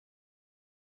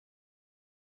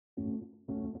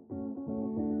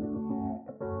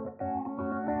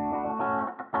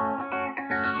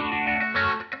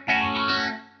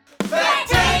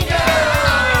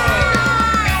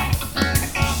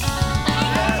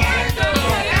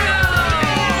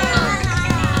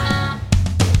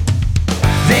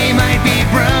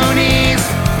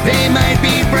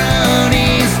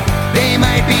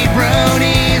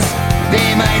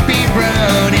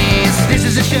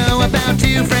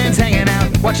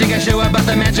watching a show about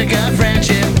the magic of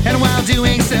friendship. And while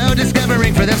doing so,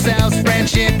 discovering for themselves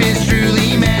friendship is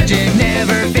truly magic.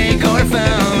 Never fake or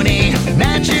phony,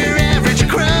 not your average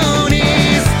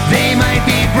cronies. They might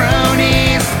be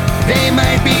bronies, they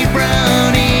might be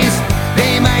bronies,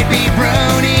 they might be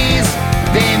bronies,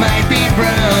 they might be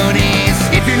bronies.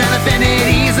 If you're not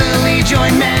offended easily,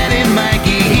 join Matt and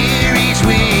Mikey here each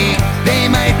week.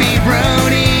 They might be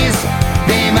bronies,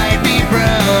 they might be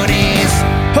bronies.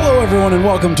 Hello, everyone, and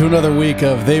welcome to another week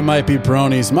of They Might Be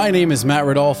Bronies. My name is Matt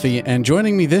Rodolfi, and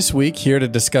joining me this week here to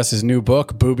discuss his new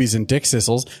book, Boobies and Dick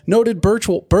Sissles, noted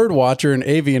bird watcher and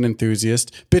avian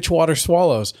enthusiast, Bitchwater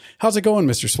Swallows. How's it going,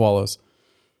 Mr. Swallows?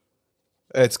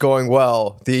 It's going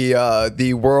well.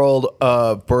 The world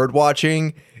of bird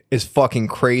watching is fucking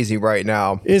crazy right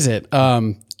now. Is it?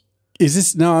 Is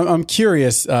this now? I'm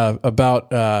curious about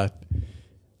the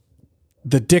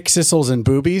Dick Sissles and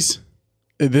boobies.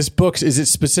 This book, is it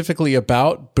specifically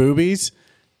about boobies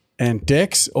and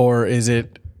dicks, or is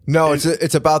it? No,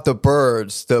 it's about the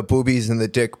birds, the boobies and the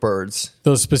dick birds.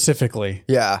 Those specifically?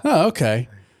 Yeah. Oh, okay.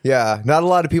 Yeah. Not a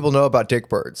lot of people know about dick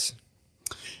birds.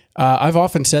 I've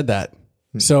often said that.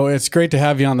 So it's great to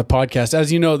have you on the podcast.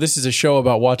 As you know, this is a show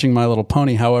about watching My Little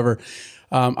Pony. However,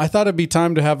 I thought it'd be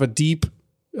time to have a deep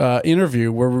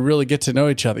interview where we really get to know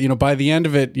each other. You know, by the end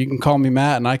of it, you can call me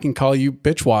Matt and I can call you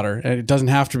Bitchwater. And it doesn't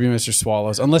have to be Mr.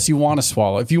 Swallows unless you want to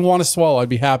swallow. If you want to swallow, I'd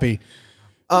be happy.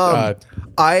 I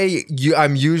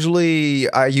usually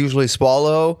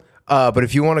swallow. But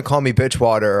if you want to call me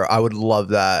Bitchwater, I would love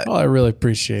that. Well, I really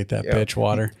appreciate that,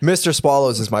 Bitchwater. Mr.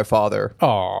 Swallows is my father.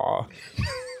 Aw.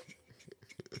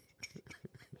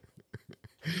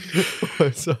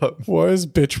 What's up? Why is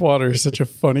Bitchwater such a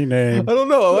funny name? I don't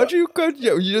know. How'd you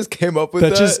just came up with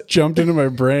that? That just jumped into my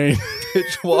brain.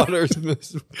 Bitchwaters and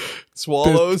the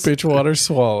swallows. Bitchwater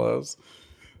Swallows.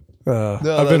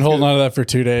 I've been holding on to that for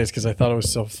 2 days because I thought it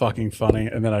was so fucking funny,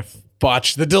 and then I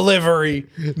botched the delivery.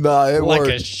 Nah, it like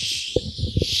worked. a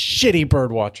shitty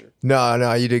bird watcher.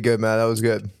 No, you did good, man. That was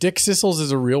good. Dick Sissles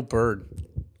is a real bird.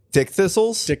 Dick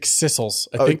thistles? Dick Sissles.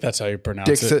 I think that's how you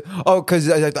pronounce it. Because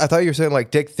I thought you were saying like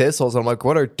dick thistles. I'm like,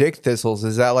 what are dick thistles?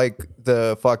 Is that like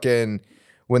the fucking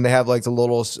when they have like the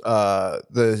little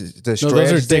the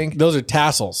strands thing? Those are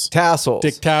tassels. Tassels.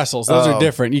 Dick tassels. Those are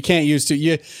different. You can't use two.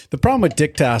 The problem with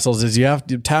dick tassels is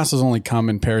tassels only come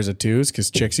in pairs of twos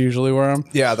because chicks usually wear them.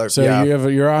 Yeah. You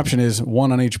have your option is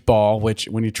one on each ball, which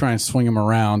when you try and swing them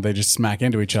around, they just smack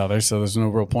into each other. So there's no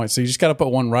real point. So you just got to put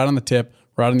one right on the tip,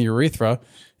 right on the urethra.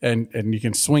 And you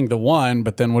can swing the one,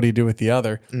 but then what do you do with the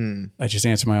other? I just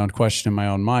answered my own question in my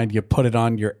own mind. You put it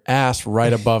on your ass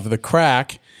right above the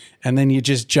crack, and then you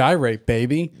just gyrate,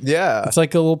 baby. Yeah. It's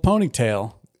like a little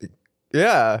ponytail.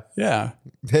 Yeah. Yeah.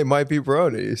 They might be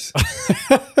bronies.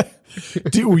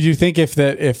 Do you think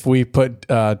if we put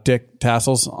dick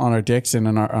tassels on our dicks and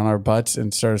on our butts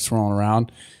and started swirling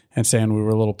around and saying we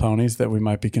were little ponies, that we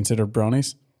might be considered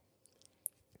bronies?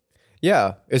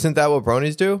 Yeah. Isn't that what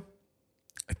bronies do?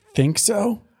 Think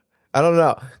so? I don't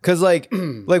know. Because like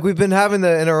we've been having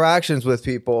the interactions with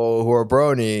people who are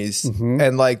bronies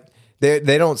and like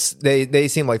they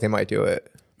seem like they might do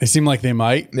it. They seem like they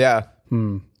might? Yeah.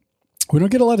 We don't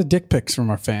get a lot of dick pics from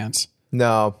our fans.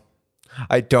 No.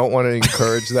 I don't want to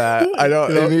encourage that. I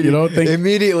don't. You don't think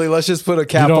immediately? Let's just put a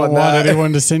cap you don't on want that.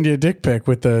 anyone to send you a dick pic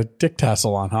with the dick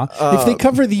tassel on, huh? If they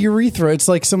cover the urethra, it's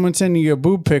like someone sending you a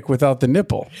boob pic without the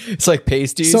nipple. It's like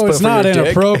pasties. So but it's for not your dick.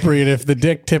 inappropriate if the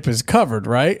dick tip is covered,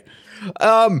 right?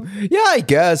 Yeah, I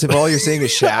guess if all you're seeing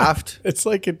is shaft. It's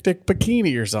like a dick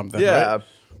bikini or something. Yeah. Right?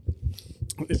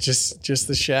 It's just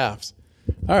the shafts.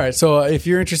 All right. So if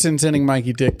you're interested in sending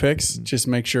Mikey dick pics, just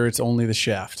make sure it's only the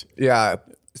shaft. Yeah.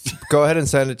 Go ahead and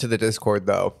send it to the Discord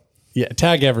though. Yeah.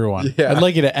 Tag everyone. Yeah. I'd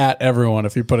like you to at everyone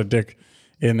if you put a dick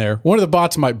in there. One of the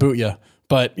bots might boot you,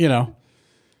 but you know,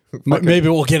 maybe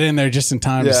we'll get in there just in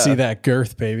time to see that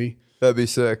girth, baby. That'd be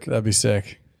sick. That'd be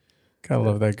sick. Gotta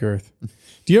love that girth.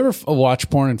 Do you ever watch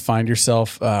porn and find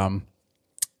yourself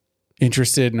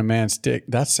interested in a man's dick?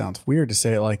 That sounds weird to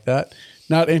say it like that.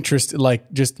 Not interested, like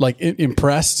just like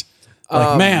impressed.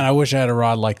 Like, man, I wish I had a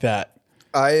rod like that.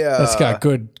 That's got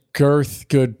good girth,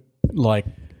 good like.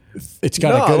 It's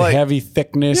got a good heavy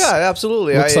thickness. Yeah,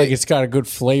 absolutely. Looks like it's got a good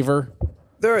flavor.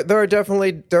 There are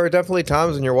definitely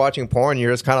times when you're watching porn,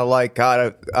 you're just kind of like,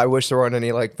 God, I wish there weren't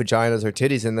any like vaginas or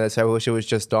titties in this. I wish it was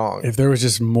just dong. If there was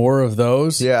just more of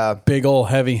those, big old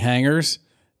heavy hangers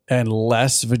and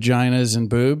less vaginas and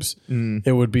boobs,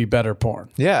 it would be better porn.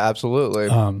 Yeah, absolutely.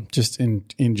 Just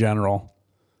in general,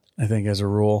 I think as a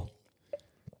rule.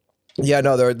 Yeah,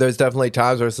 no, there's definitely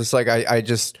times where it's just like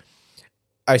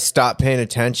I stopped paying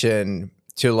attention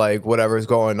to like whatever's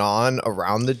going on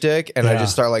around the dick, and I Yeah.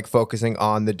 just start like focusing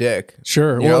on the dick.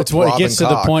 Sure. You Well, know, it's what it gets to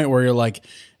throbbing the cock. point where you're like,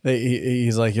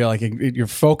 he's like, you're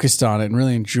focused on it and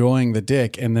really enjoying the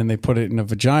dick, and then they put it in a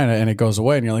vagina and it goes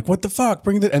away, and you're like, what the fuck?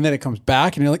 Bring it, and then it comes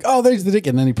back, and you're like, oh, there's the dick,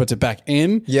 and then he puts it back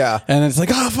in. Yeah. and then it's like,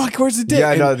 oh fuck, where's the dick?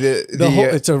 Yeah, And no, the whole,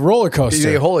 it's a roller coaster.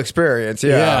 The whole experience.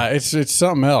 yeah. Yeah, it's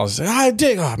something else.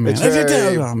 Dick. Oh man, It's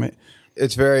very- oh, man.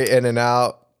 it's very in and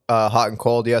out, hot and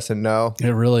cold, yes and no, It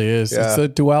really is. Yeah. It's the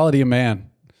duality of man: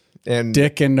 and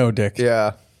dick and no dick.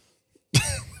 Yeah.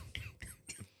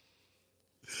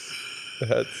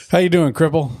 How you doing,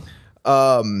 cripple?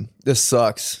 This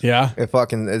sucks. Yeah,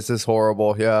 It's just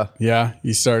horrible. Yeah. yeah.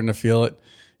 You starting to feel it?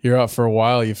 You're out for a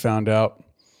while. You found out.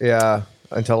 Yeah.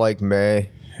 Until like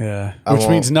May. Yeah, I which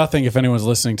won't- means nothing if anyone's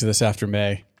listening to this after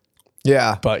May.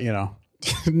 Yeah. But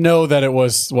know that it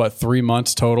was what 3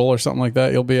 months total or something like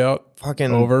that. You'll be out.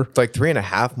 Fucking over. It's like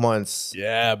 3.5 months.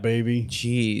 Yeah, baby.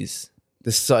 Jeez.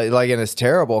 This like, and it's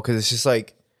terrible because it's just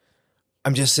like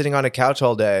I'm just sitting on a couch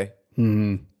all day.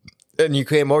 Mm-hmm. And you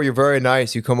came over. You're very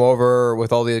nice. You come over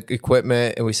with all the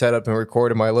equipment, and we set up and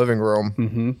record in my living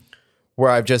room,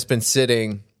 where I've just been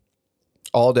sitting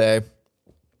all day,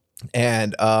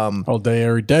 and All day,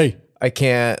 every day. I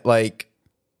can't like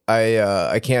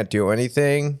I can't do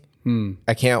anything.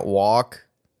 I can't walk.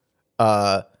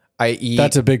 I eat.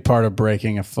 That's a big part of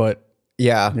breaking a foot.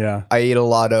 Yeah. Yeah. I eat a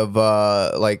lot of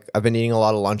like I've been eating a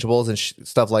lot of Lunchables and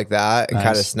stuff like that, and kind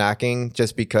of Nice. snacking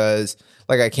just because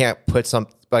like I can't put some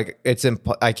like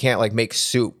I can't like make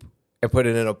soup and put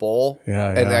it in a bowl. Yeah,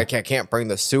 And yeah. I can't bring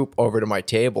the soup over to my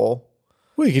table.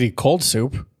 Well, you could eat cold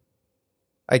soup.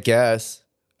 I guess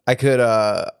I could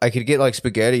get like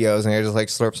SpaghettiOs and I just like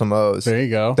slurp some O's. There you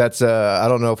go. That's I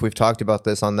don't know if we've talked about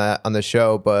this on the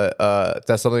show, but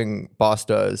that's something Boss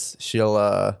does.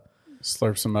 She'll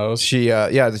Slurp some O's.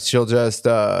 she'll just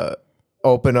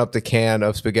open up the can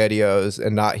of SpaghettiOs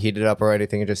and not heat it up or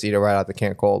anything and just eat it right out the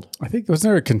can cold. I think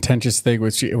wasn't there a contentious thing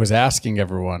which it was asking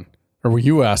everyone, or were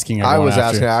you asking everyone? I was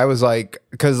after? asking. I was like,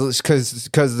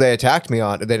 because they attacked me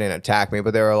on. They didn't attack me,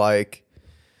 but they were like,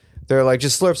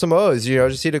 just slurp some O's,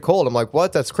 just eat it cold. I'm like,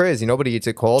 what? That's crazy. Nobody eats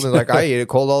it cold. And like, I eat it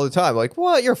cold all the time. Like,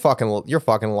 what? You're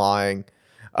fucking lying.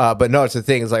 But no, it's the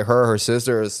thing. It's like her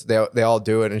sisters. They all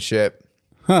do it and shit.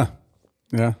 Huh?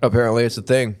 Yeah. Apparently, it's a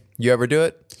thing. You ever do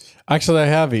it? Actually, I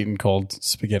have eaten cold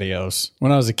SpaghettiOs.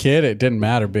 When I was a kid, it didn't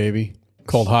matter, baby.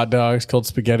 Cold hot dogs, cold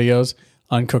SpaghettiOs,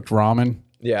 uncooked ramen.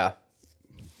 Yeah.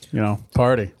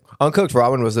 Party. Uncooked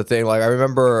ramen was the thing. Like I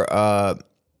remember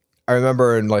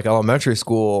in like elementary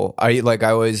school, I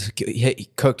always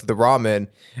cooked the ramen,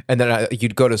 and then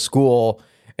you'd go to school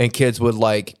and kids would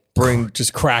like bring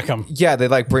Just crack them. yeah, they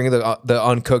like bring the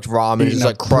uncooked ramen, Eating just a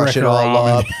like crush brick it of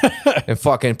all ramen. up and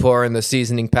fucking pour in the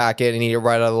seasoning packet and eat it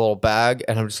right out of the little bag.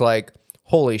 And I'm just like,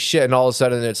 holy shit! And all of a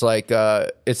sudden, it's like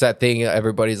it's that thing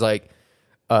everybody's like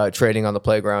trading on the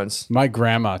playgrounds. My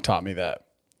grandma taught me that.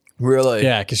 Really?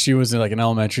 Yeah, because she was like an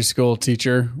elementary school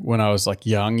teacher when I was like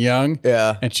young.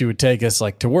 Yeah. And she would take us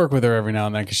like to work with her every now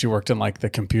and then because she worked in like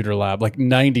the computer lab, like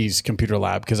 90s computer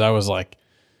lab, because I was like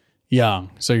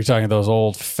young. So you're talking those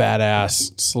old fat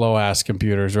ass, slow ass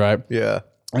computers, right? Yeah.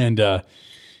 And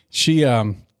she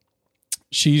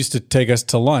used to take us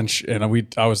to lunch, and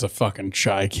I was a fucking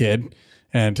shy kid,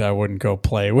 and I wouldn't go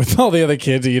play with all the other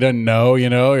kids that you didn't know,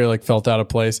 you're like felt out of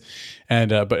place.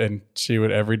 And she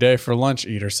would every day for lunch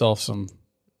eat herself some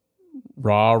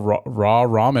raw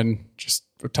ramen, just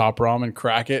top ramen,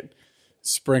 crack it,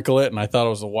 sprinkle it, and I thought it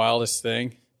was the wildest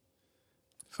thing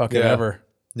fucking Yeah. ever.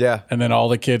 Yeah. And then all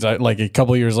the kids, like a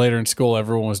couple years later in school,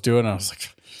 everyone was doing it. I was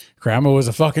like, Grandma was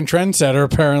a fucking trendsetter,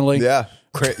 apparently. Yeah.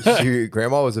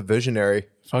 Grandma was a visionary.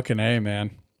 Fucking A,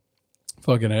 man.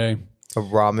 Fucking A. A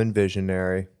ramen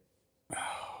visionary.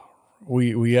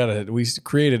 We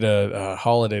created a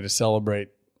holiday to celebrate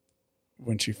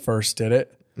when she first did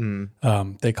it.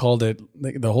 They called it,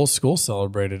 the whole school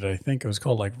celebrated it. I think it was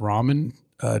called like Ramen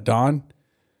Dawn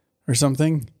or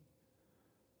something.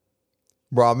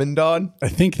 Ramen Dawn? I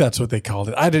think that's what they called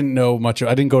it. I didn't know much.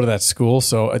 I didn't go to that school,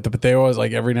 but they always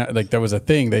like every night, like there was a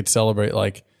thing they'd celebrate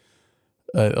like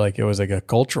it was like a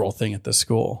cultural thing at the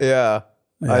school. Yeah.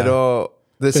 Yeah. I know.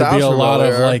 This There'd sounds be a lot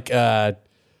of familiar. like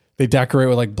they decorate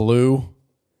with like blue,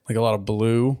 like a lot of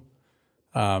blue.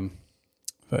 But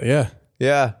yeah,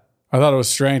 Yeah. I thought it was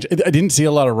strange. I didn't see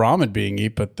a lot of ramen being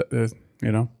eaten, but I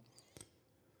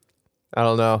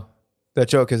don't know. That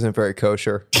joke isn't very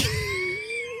kosher.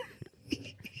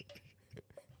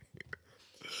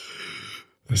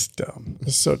 it's dumb.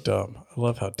 It's so dumb. I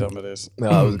love how dumb it is. No,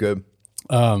 that was good.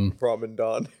 Ramen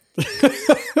Dawn.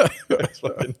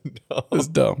 It's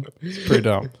dumb. It's pretty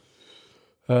dumb.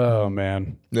 Oh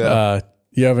man. Yeah.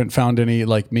 You haven't found any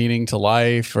like meaning to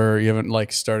life, or you haven't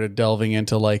like started delving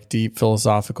into like deep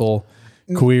philosophical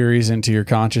queries into your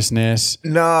consciousness?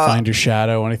 No. Find your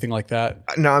shadow, anything like that?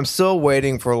 No, I'm still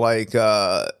waiting for like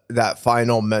that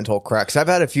final mental crack. 'Cause I've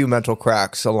had a few mental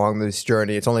cracks along this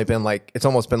journey. It's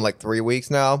almost been like 3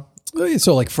 weeks now.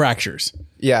 So like fractures.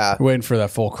 Yeah. You're waiting for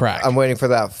that full crack. I'm waiting for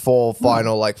that full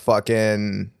final like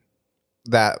fucking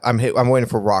that I'm waiting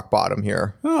for rock bottom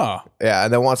here. Oh. Yeah,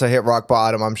 and then once I hit rock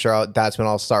bottom, I'm sure that's when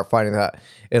I'll start finding that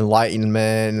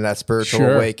enlightenment and that spiritual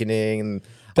Sure. awakening, and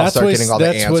I'll start getting all the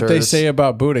answers. That's what they say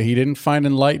about Buddha. He didn't find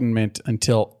enlightenment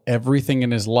until everything in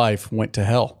his life went to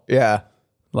hell. Yeah,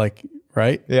 Like,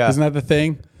 right? Yeah. Isn't that the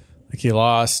thing? Like he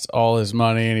lost all his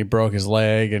money and he broke his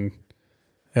leg, and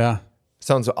yeah.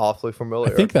 sounds awfully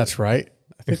familiar. I think that's right.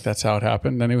 I think that's how it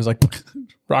happened. Then he was like,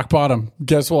 rock bottom.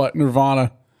 Guess what?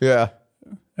 Nirvana. Yeah,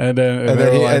 And then, and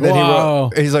then, whoa.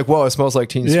 he's like, "Whoa, it smells like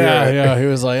Teen Spirit." Yeah, yeah. He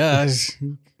was like,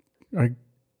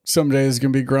 someday it's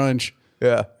going to be grunge.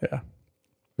 yeah.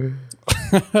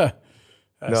 That's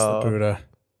the Buddha.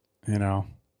 You know,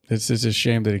 it's a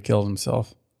shame that he killed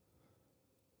himself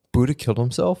Buddha killed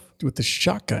himself. with the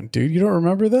shotgun, dude. You don't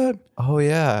remember that? Oh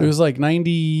yeah. It was like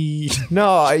 90. No,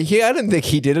 I didn't think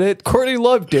he did it. Courtney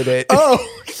Love did it. Oh,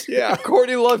 yeah,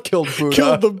 Courtney Love killed Buddha.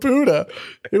 killed the Buddha.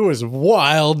 It was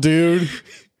wild, dude.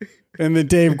 And then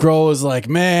Dave Grohl was like,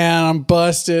 man, I'm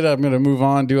busted. I'm going to move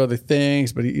on, do other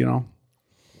things. But, you know.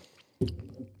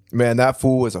 Man, that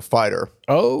fool was a fighter.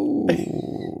 Oh.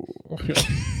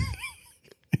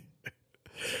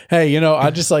 Hey, you know,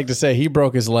 I'd just like to say he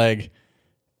broke his leg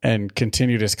and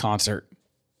continued his concert.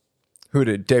 Who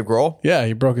did? Dave Grohl? Yeah,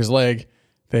 he broke his leg.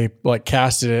 They like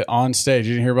casted it on stage.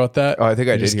 You didn't hear about that? Oh, I think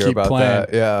I They did just hear keep about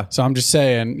that. Yeah. So I'm just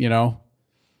saying, you know,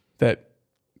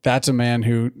 that's a man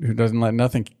who doesn't let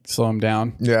nothing slow him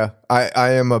down. Yeah.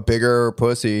 I am a bigger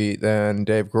pussy than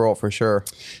Dave Grohl for sure.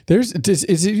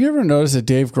 Have you ever noticed that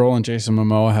Dave Grohl and Jason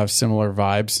Momoa have similar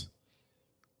vibes?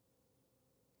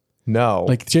 No.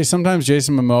 Like sometimes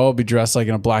Jason Momoa will be dressed like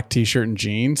in a black t-shirt and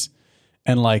jeans,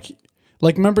 and like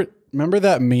remember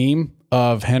that meme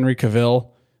of Henry Cavill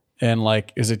and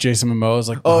like, is it Jason Momoa's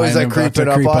like? oh, he's behind like him, about to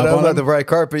creeping up creep on him at the red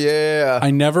carpet. Yeah.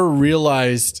 I never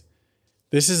realized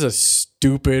this is a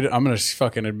stupid. I'm gonna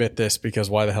fucking admit this because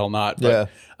why the hell not? But,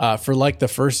 for like the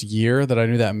first year that I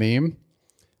knew that meme,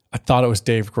 I thought it was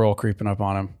Dave Grohl creeping up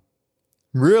on him.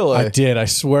 Really? I did. I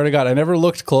swear to God, I never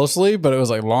looked closely, but it was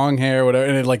like long hair,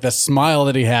 whatever, and like the smile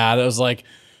that he had. It was like,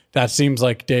 that seems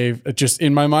like Dave. Just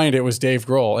in my mind, it was Dave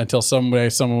Grohl until someday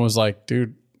someone was like,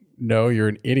 "Dude, no, you're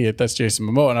an idiot. That's Jason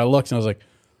Momoa." And I looked and I was like,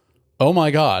 "Oh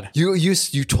my God!"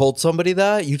 You told somebody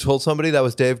that? You told somebody that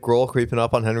was Dave Grohl creeping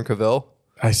up on Henry Cavill?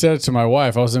 I said it to my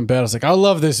wife. I was in bed. I was like, "I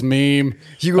love this meme."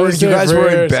 You guys were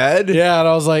in bed? Yeah, and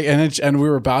I was like, and we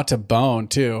were about to bone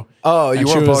too. Oh, you And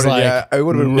she weren't was boning like, yet. It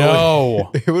would have been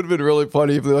no. It would have been really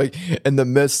funny if, like, in the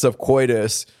midst of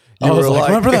coitus, you I was were like,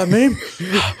 remember that meme?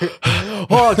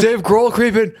 "Oh, Dave Grohl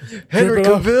creeping Henry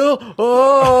Creeping up. Cavill."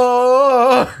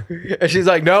 Oh, and she's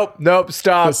like, "Nope,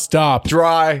 stop, Stop.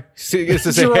 dry." See, it's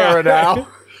the Dry. Sahara now.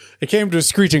 It came to a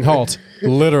screeching halt,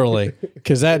 literally,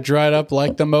 because that dried up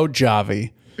like the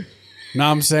Mojave. Know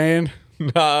what I'm saying?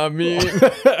 Nah, I mean,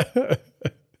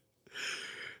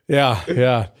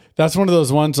 Yeah. That's one of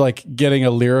those ones like getting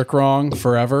a lyric wrong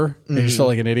forever. You just felt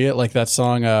like an idiot. Like that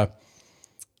song, what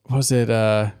was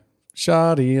it?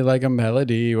 Shoddy like a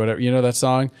melody, whatever. You know that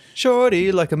song?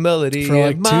 shorty like a melody For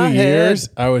like in 2 my years,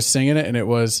 head. I was singing it, and it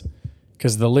was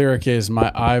because the lyric is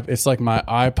it's like my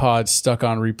iPod stuck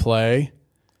on replay.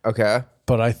 Okay.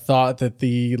 But I thought that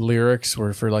the lyrics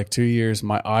were for like 2 years,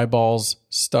 my eyeballs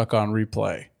stuck on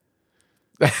replay.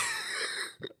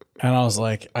 And I was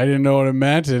like, I didn't know what it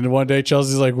meant. And one day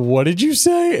Chelsea's like, what did you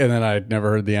say? And then I'd never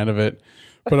heard the end of it.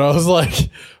 But I was like,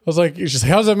 she's like,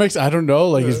 how does that make sense? I don't know.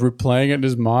 Like he's replaying it in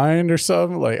his mind or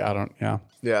something. Like,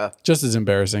 Yeah. just as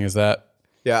embarrassing as that.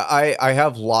 Yeah, I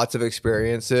have lots of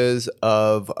experiences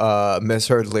of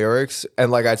misheard lyrics,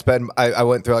 and like I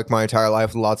went through like my entire life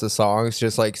with lots of songs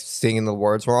just like singing the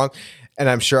words wrong, and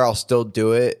I'm sure I'll still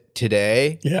do it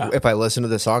today. Yeah. If I listen to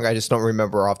the song, I just don't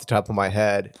remember off the top of my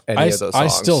head any of those songs. I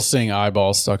still sing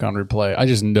eyeballs stuck on replay. I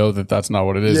just know that that's not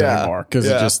what it is anymore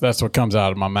because that's what comes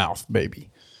out of my mouth, baby.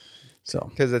 So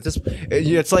because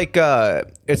it's like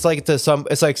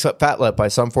Fat Lip by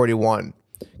Sum 41.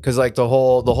 Because like the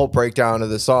whole breakdown of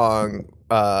the song,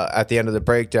 at the end of the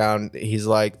breakdown, he's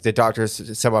like, the doctor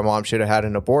said my mom should have had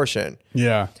an abortion.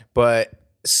 yeah, But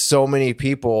so many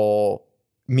people,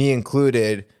 me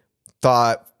included,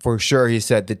 thought for sure he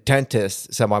said the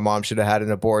dentist said my mom should have had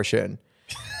an abortion.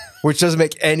 which doesn't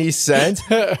make any sense.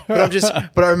 But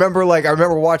I remember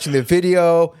watching the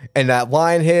video and that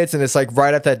line hits, and it's like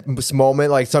right at that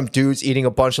moment, like some dude's eating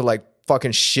a bunch of like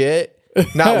fucking shit.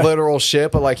 Not literal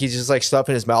shit, but like he's just like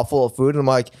stuffing his mouth full of food. And I'm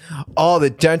like, oh, the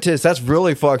dentist, that's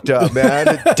really fucked up, man.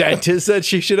 The dentist said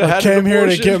she should have had Came here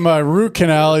to get my root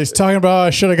canal. He's talking about I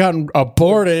should have gotten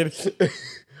aborted.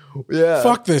 Yeah.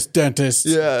 Fuck this dentist.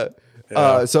 Yeah.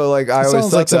 So like I always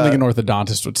Sounds thought like something that. an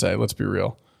orthodontist would say. Let's be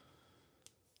real.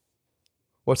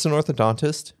 What's an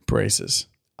orthodontist? Braces.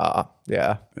 Yeah.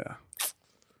 Yeah.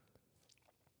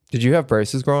 Did you have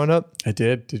braces growing up? I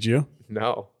did. Did you?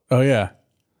 No. Oh, yeah.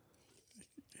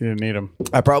 You didn't need them.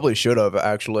 I probably should have,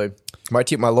 actually. My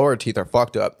lower teeth are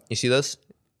fucked up. You see this?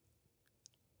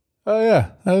 Oh,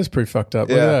 yeah. That is pretty fucked up.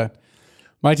 Look Yeah. at that.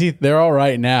 My teeth, they're all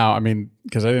right now. I mean,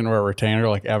 because I didn't wear a retainer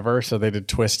like ever. So they did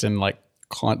twist and like,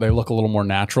 they look a little more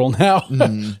natural now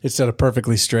instead of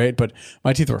perfectly straight. But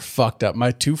my teeth were fucked up.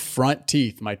 My two front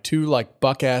teeth, my two like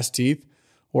buck ass teeth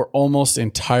were almost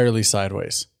entirely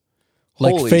sideways.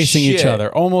 Like Holy facing each shit.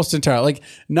 other, almost entirely. Like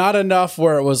not enough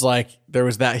where it was like there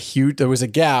was that huge, there was a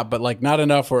gap, but like not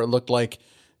enough where it looked like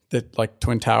the like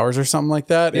Twin Towers or something like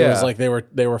that. It was Yeah. like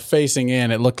they were facing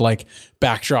in. It looked like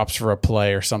backdrops for a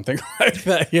play or something like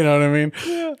that. You know what I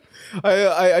mean?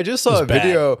 I just saw a bad.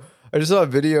 video. I just saw a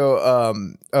video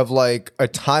of like a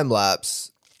time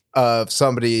lapse of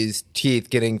somebody's teeth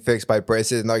getting fixed by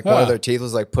braces, and like one of their teeth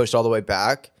was like pushed all the way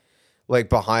back, like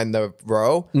behind the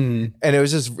row, and it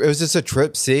was just a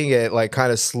trip seeing it like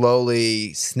kind of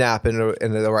slowly snap into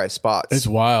the right spots. It's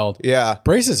wild. Yeah,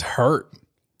 Braces hurt.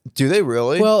 do they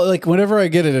really? Well, like whenever I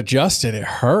get it adjusted, it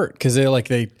hurt because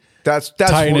they that's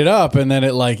tighten what- it up and then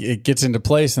it gets into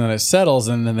place and then it settles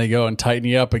and then they go and tighten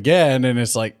you up again and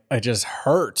it's like it just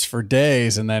hurts for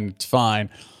days and then it's fine.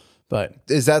 But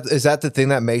Is that the thing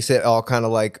that makes it all kind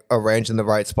of like arranged in the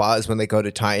right spot? Is when they go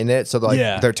to tighten it, so like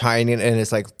Yeah. they're tightening it and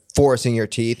it's like forcing your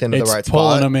teeth into it's the right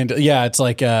pulling spot. them into it's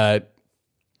like I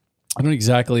don't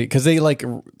exactly because they like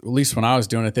at least when I was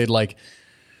doing it they'd like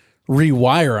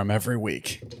rewire them every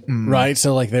week, right?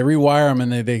 So like they rewire them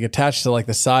and they attach to like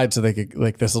the side so they could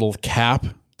like this little cap.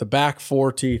 The back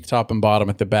 4 teeth, top and bottom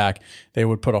at the back, they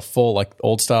would put a full like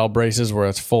old style braces where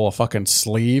it's full of fucking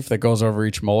sleeve that goes over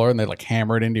each molar and they like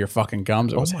hammer it into your fucking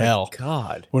gums. It was hell.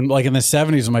 God. When like in the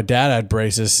 70s when my dad had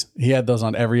braces, he had those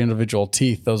on every individual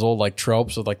teeth, those old like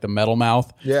tropes with like the metal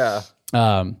mouth. Yeah.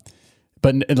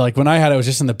 But like when I had it, was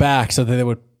just in the back, so that they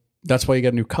would. That's why you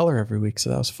got a new color every week, so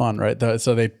that was fun, right?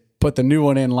 So they put the new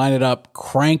one in, line it up,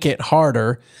 crank it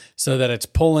harder, so that it's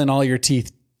pulling all your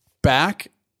teeth back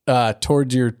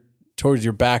towards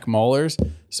your back molars.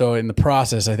 So in the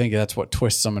process, I think that's what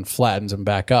twists them and flattens them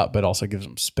back up, but also gives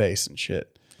them space and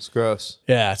shit. It's gross.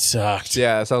 Yeah, it sucked.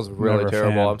 Yeah, that sounds really Never a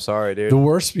terrible. fan. I'm sorry, dude. The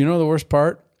worst, the worst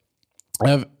part.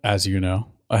 As you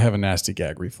know, I have a nasty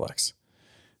gag reflex.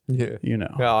 Yeah. You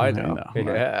know. Yeah, I know. right?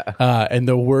 Yeah. And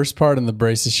the worst part in the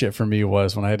braces shit for me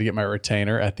was when I had to get my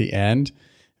retainer at the end,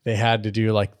 they had to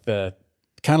do like the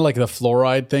kind of like the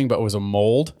fluoride thing, but it was a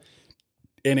mold.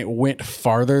 And it went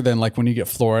farther than like when you get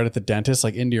fluoride at the dentist,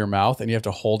 like into your mouth, and you have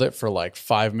to hold it for like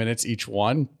 5 minutes each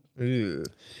one. Ew.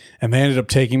 And they ended up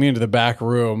taking me into the back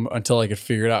room until I could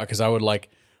figure it out because I would like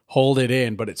hold it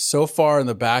in, but it's so far in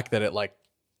the back that it like,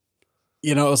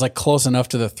 it was like close enough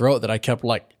to the throat that I kept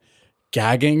like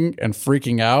gagging and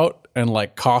freaking out and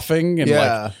like coughing and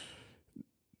Yeah. like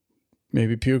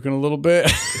maybe puking a little bit.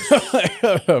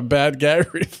 A bad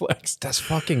gag reflex. That's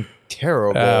fucking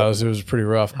terrible. It was pretty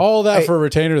rough. All that for a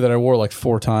retainer that I wore like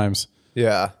 4 times.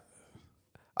 Yeah.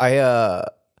 I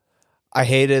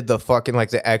hated the fucking like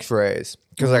the x-rays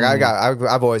because like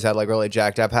I've always had like really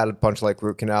jacked. I've had a bunch of like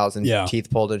root canals and Yeah. teeth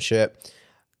pulled and shit.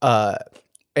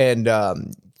 And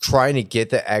trying to get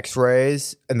the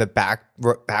x-rays and the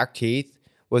back teeth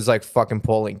was like fucking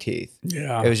pulling teeth.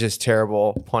 Yeah. It was just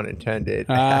terrible, pun intended.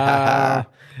 Ah.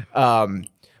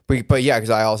 But yeah, because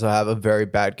I also have a very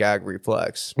bad gag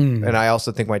reflex, and I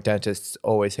also think my dentist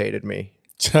always hated me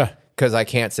because I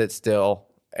can't sit still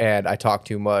and I talk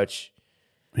too much.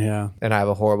 Yeah. And I have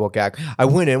a horrible gag. I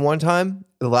went in one time.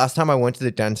 The last time I went to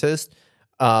the dentist,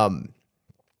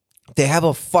 they have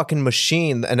a fucking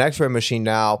machine, an X-ray machine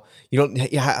now. You don't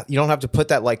have to put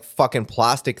that like fucking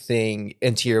plastic thing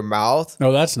into your mouth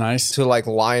Oh, that's nice. to like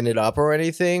line it up or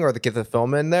anything or to get the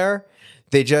film in there.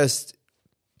 They just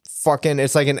fucking,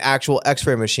 it's like an actual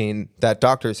X-ray machine that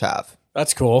doctors have,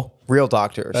 That's cool. real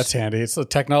doctors. That's handy. It's the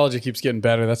technology keeps getting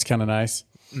better. That's kind of nice.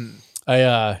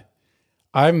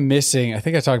 I'm missing, I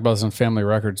think I talked about this on Family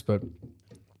Records, but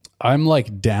I'm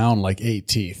like down like 8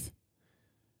 teeth.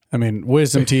 I mean,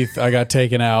 wisdom teeth I got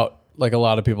taken out like a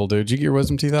lot of people do. Did you get your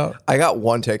wisdom teeth out? I got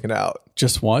one taken out.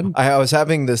 Just one? I was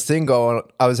having this thing going.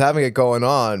 I was having it going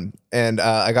on, and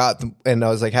I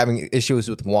was like having issues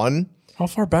with one. How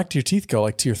far back do your teeth go?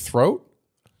 Like to your throat?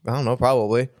 I don't know,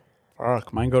 probably.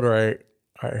 Fuck, mine go to right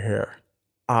here.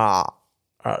 Yeah.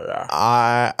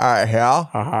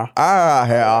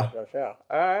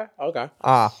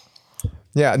 Okay.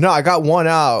 Yeah, no, I got one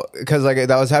out because like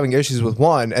I was having issues with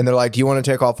one, and they're like, "Do you want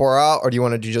to take all 4 out, or do you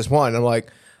want to do just one?" I'm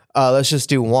like, "Let's just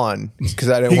do one," because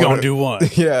I didn't. You want gonna do one?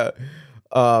 Yeah.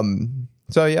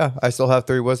 So yeah, I still have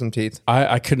 3 wisdom teeth.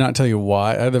 I could not tell you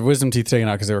why. I had the wisdom teeth taken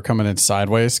out because they were coming in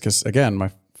sideways. Because again, my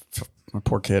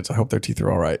poor kids. I hope their teeth are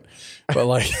all right. But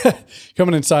like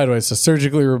coming in sideways, so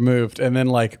surgically removed, and then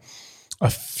like a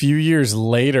few years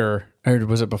later, or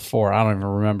was it before? I don't even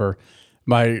remember.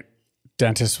 My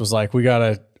dentist was like, my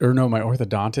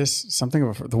orthodontist, something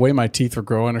of the way my teeth were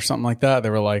growing or something like that. They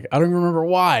were like, I don't even remember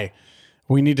why.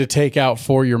 We need to take out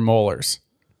 4 of your molars.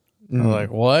 I'm like,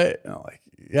 what? And I'm like,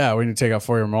 yeah, we need to take out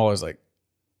 4 of your molars. Like,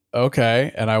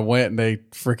 okay. And I went and they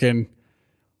freaking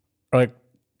like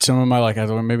some of my like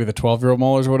maybe the 12-year-old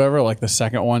molars or whatever, like the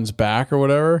second one's back or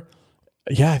whatever.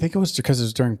 Yeah, I think it was because it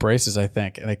was during braces, I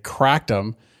think. And they cracked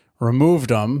them, removed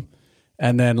them,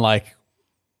 and then like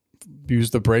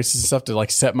used the braces and stuff to like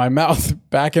set my mouth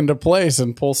back into place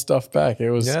and pull stuff back.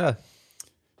 It was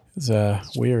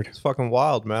weird. It's fucking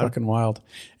wild, man. Fucking wild.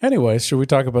 Anyways, should we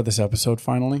talk about this episode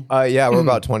finally? Yeah, we're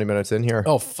about 20 minutes in here.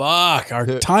 Oh fuck, our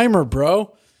timer,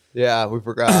 bro. Yeah, we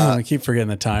forgot. I keep forgetting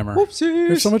the timer. Whoopsies.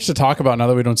 There's so much to talk about now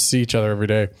that we don't see each other every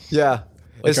day. Yeah.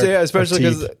 Like especially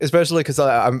our because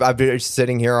I've been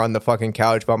sitting here on the fucking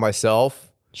couch by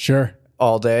myself Sure.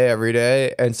 all day, every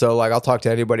day. And so like I'll talk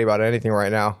to anybody about anything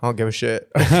right now. I don't give a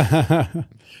shit.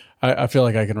 I feel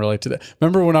like I can relate to that.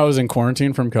 Remember when I was in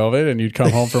quarantine from COVID and you'd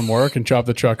come home from work and chop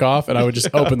the truck off and I would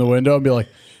just open the window and be like,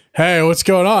 hey, what's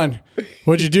going on?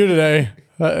 What'd you do today?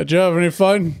 Did you have any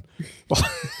fun?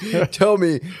 Tell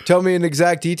me in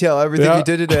exact detail everything you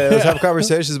did today. Let's have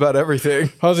conversations about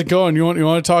everything. How's it going? You want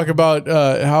to talk about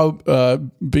how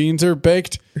beans are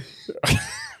baked?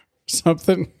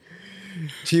 Something.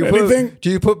 Do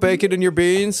you put bacon in your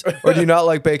beans, or do you not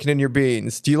like bacon in your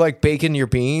beans? Do you like bacon in your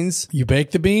beans? You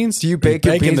bake the beans? Do you bake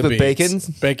your beans with bacon?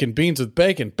 Bacon beans with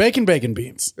bacon. Bacon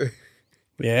beans.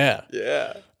 Yeah.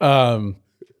 Yeah.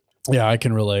 Yeah, I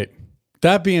can relate.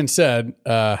 That being said,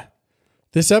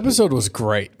 this episode was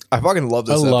great. I fucking love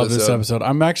this episode. I love this episode.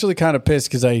 I'm actually kind of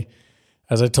pissed because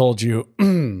as I told you,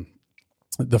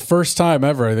 the first time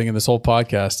ever, I think, in this whole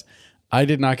podcast, I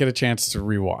did not get a chance to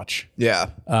rewatch. Yeah.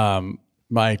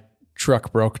 My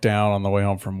truck broke down on the way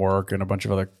home from work and a bunch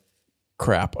of other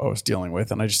crap I was dealing with,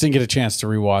 and I just didn't get a chance to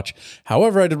rewatch.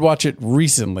 However, I did watch it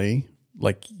recently,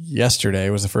 like yesterday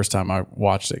was the first time I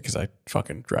watched it because I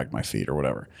fucking dragged my feet or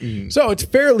whatever. So it's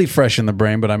fairly fresh in the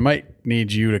brain, but I might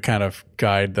need you to kind of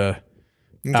guide the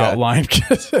outline.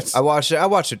 I watched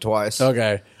it twice.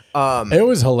 Okay. It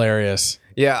was hilarious.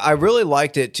 Yeah, I really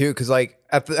liked it too because like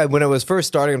when it was first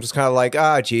starting, I'm just kind of like,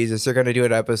 Jesus, they're gonna do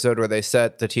an episode where they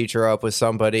set the teacher up with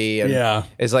somebody, and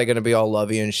it's like gonna be all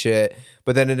lovey and shit.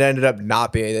 But then it ended up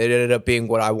not being. It ended up being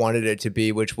what I wanted it to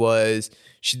be, which was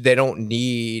they don't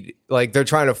need like they're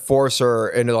trying to force her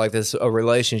into like a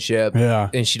relationship,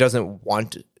 and she doesn't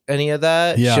want any of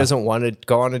that. She doesn't want to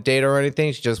go on a date or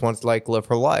anything. She just wants to like live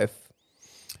her life.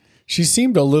 She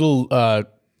seemed a little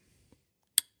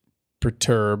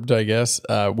perturbed, I guess,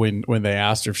 when they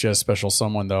asked her if she has special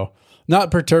someone, though.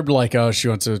 Not perturbed like, oh, she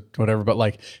wants to whatever, but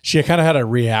like she kind of had a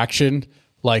reaction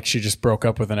like she just broke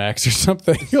up with an ex or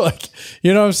something. Like,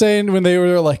 you know what I'm saying? When they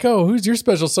were like, oh, who's your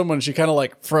special someone? She kind of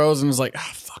like froze and was like,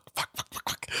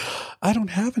 fuck. I don't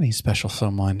have any special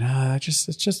someone.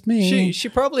 It's just me. She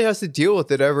probably has to deal with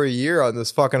it every year on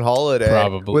this fucking holiday.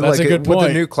 Probably. With That's like a good point. With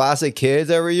the new classic kids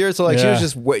every year. So like she was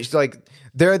just she's like,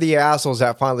 they're the assholes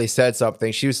that finally said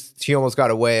something. She almost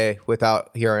got away without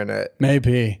hearing it.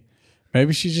 Maybe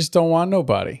she just don't want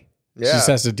nobody. Yeah. She just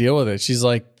has to deal with it. She's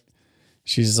like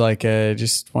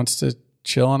just wants to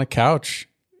chill on a couch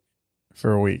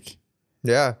for a week.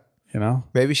 Yeah. You know?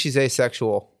 Maybe she's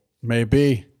asexual.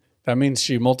 Maybe. That means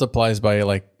she multiplies by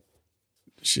like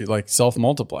she like self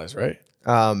multiplies, right?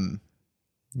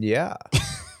 Yeah.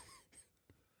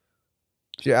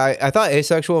 Yeah, I thought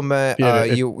asexual meant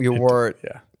you weren't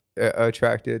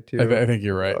attracted to. I think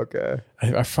you're right. Okay.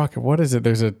 I fuck. What is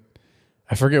it?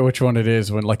 I forget which one it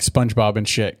is. When like SpongeBob and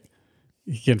shit,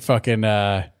 he can fucking.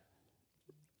 Oh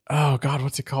God,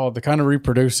 what's it called? The kind of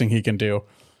reproducing he can do,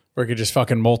 where he can just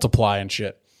fucking multiply and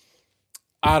shit.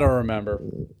 I don't remember.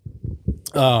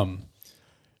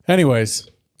 Anyways,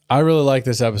 I really like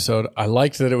this episode. I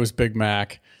liked that it was Big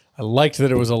Mac. I liked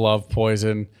that it was a love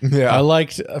poison. Yeah. I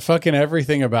liked fucking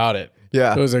everything about it.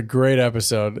 Yeah. It was a great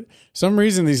episode. Some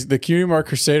reason the Cutie Mark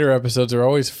Crusader episodes are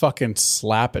always fucking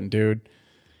slapping, dude.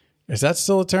 Is that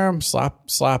still a term?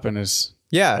 Slapping is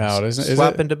out, isn't it?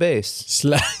 Slap into bass.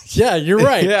 Yeah, you're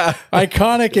right. Yeah.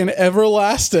 Iconic and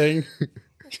everlasting.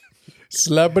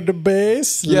 Slap at the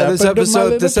bass. Yeah, this slap at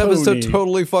my episode little pony.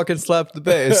 totally fucking slapped the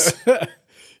bass.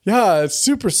 Yeah, it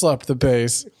super slapped the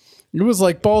bass. It was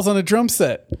like balls on a drum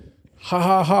set. Ha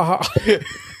ha ha ha.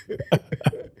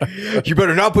 You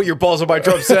better not put your balls on my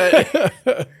drum set.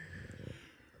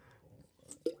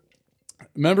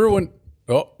 Remember when?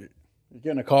 Oh, you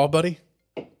getting a call, buddy?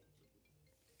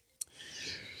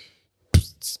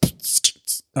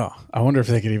 Oh, I wonder if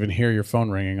they could even hear your phone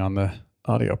ringing on the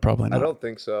audio. Probably not. I don't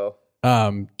think so.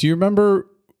 Do you remember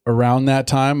around that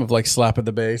time of like slapping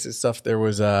the bass and stuff? There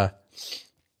was and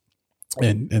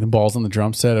the balls on the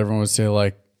drum set. Everyone would say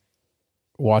like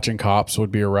watching Cops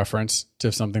would be a reference to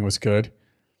if something was good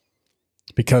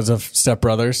because of Step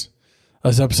Brothers.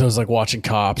 Those episodes like watching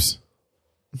Cops.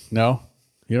 No,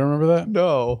 you don't remember that?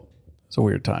 No. It's a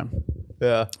weird time.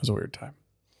 Yeah. It was a weird time.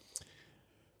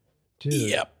 Dude.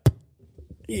 Yep.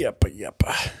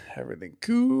 Everything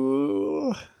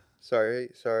cool. Sorry.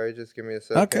 Just give me a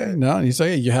second. Okay. No, you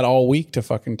say you had all week to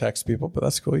fucking text people, but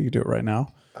that's cool. You can do it right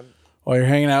now while you're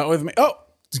hanging out with me. Oh,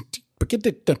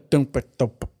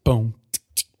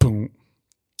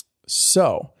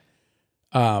 so,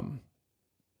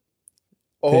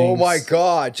 Oh my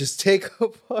God. Just take a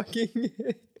fucking...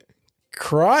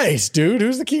 Christ, dude,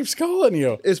 who's the keeps calling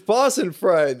you? It's Boston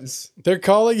Friends. They're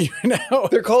calling you now.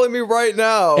 They're calling me right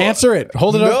now. Answer it.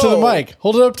 Hold it up to the No. mic.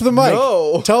 Hold it up to the mic.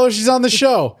 No. Tell her she's on the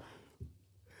show.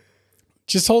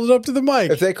 Just hold it up to the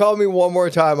mic. If they call me one more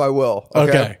time, I will.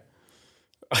 Okay.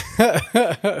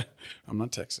 I'm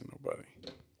not texting nobody.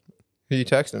 Who you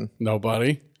texting?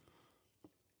 Nobody.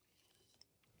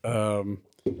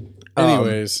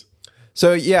 Anyways.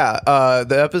 So yeah,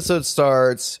 the episode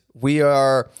starts. We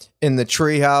are in the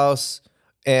treehouse,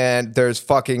 and there's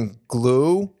fucking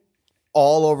glue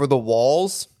all over the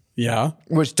walls, Yeah.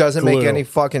 which doesn't Glue. make any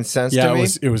fucking sense Yeah, to me.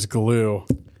 it was glue.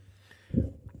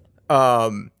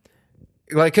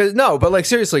 Like,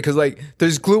 seriously, because like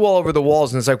there's glue all over the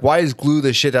walls, and it's like, why is glue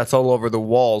the shit that's all over the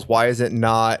walls? Why is it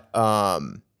not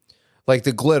like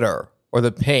the glitter or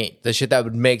the paint, the shit that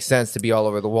would make sense to be all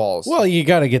over the walls? Well, you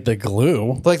got to get the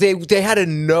glue. Like they had to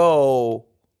know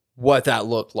what that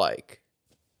looked like.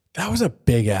 That was a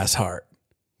big ass heart.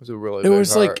 It was a really It big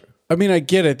was heart. like, I mean, I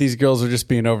get it. These girls are just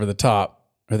being over the top.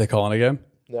 Are they calling again?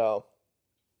 no.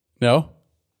 No?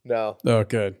 Oh,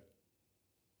 good.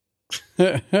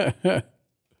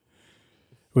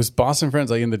 Was Boston Friends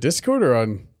like in the Discord or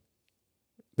on?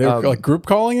 They were like group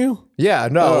calling you? Yeah,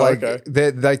 no, Oh, like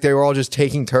okay. they were all just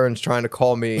taking turns trying to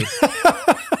call me.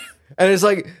 And it's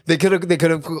like they could have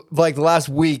like the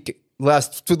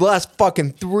last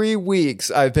fucking 3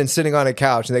 weeks I've been sitting on a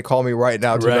couch and they call me right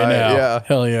now tonight. Right now. Yeah.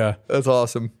 Hell yeah. That's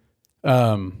awesome.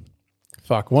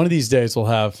 Fuck. One of these days we'll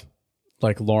have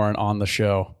like Lauren on the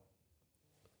show.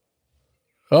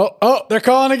 Oh, they're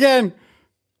calling again.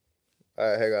 All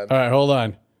right, hang on. All right, hold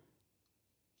on.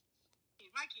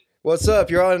 What's up?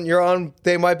 You're on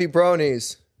They Might Be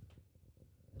Bronies.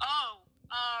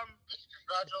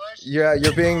 Congratulations. Yeah,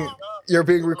 you're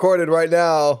being recorded right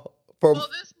now. Well, this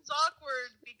is awkward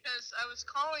because I was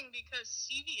calling because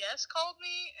CVS called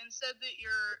me and said that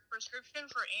your prescription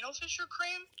for anal fissure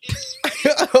cream is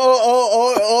ready.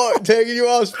 Oh, taking you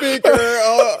off speaker.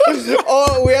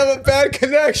 Oh, we have a bad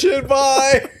connection.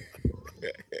 Bye.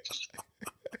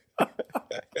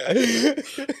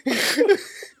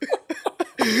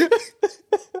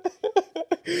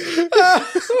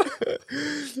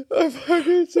 I'm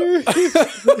fucking serious.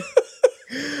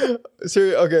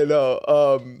 Serious. Okay, no.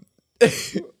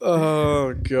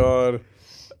 Oh God.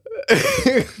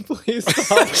 Please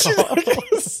stop. Stop.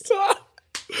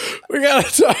 We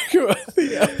gotta talk about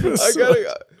the episode.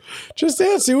 Just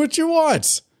answer what you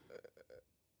want.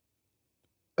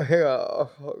 Hang on.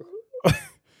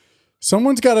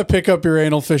 Someone's got to pick up your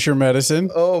anal fissure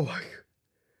medicine. Oh my.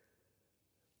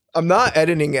 I'm not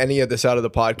editing any of this out of the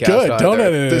podcast. Good. either. Don't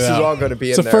edit it This is out. all going to be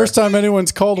It's in the there. first time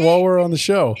anyone's called while we're on the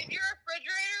show. Is your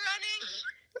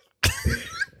refrigerator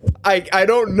running? I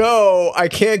don't know. I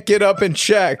can't get up and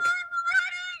check.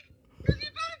 You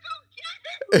better go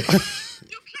get it.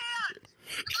 You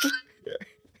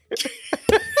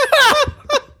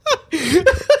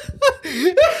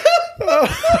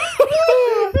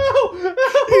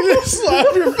You just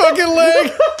slapped your fucking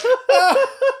leg.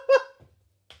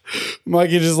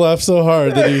 Mikey just laughed so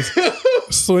hard that he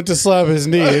went to slap his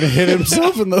knee and hit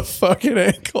himself in the fucking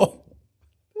ankle.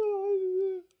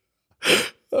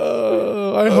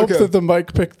 I hope Okay. that the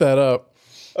mic picked that up.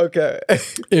 Okay.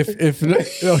 If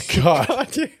oh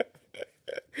God.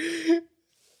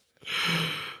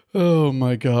 Oh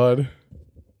my God.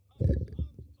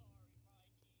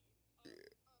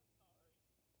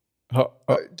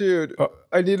 Dude,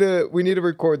 we need to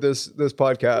record this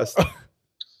podcast. I'm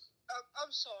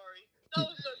sorry. That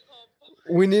was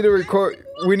uncomfortable. We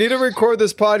need to record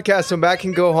this podcast so Matt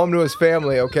can go home to his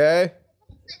family, okay?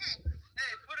 Hey,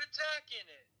 put a tack in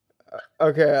it.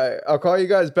 Okay, I'll call you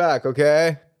guys back,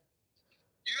 okay?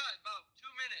 You got about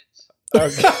 2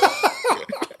 minutes. Okay.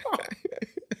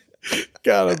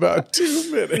 Got about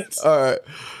 2 minutes. All right.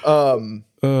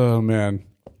 Oh man.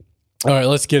 All right,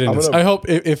 let's get into this. gonna- I hope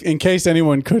if in case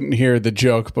anyone couldn't hear the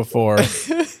joke before,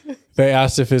 they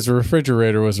asked if his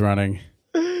refrigerator was running.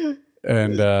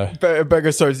 And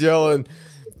Becca starts yelling,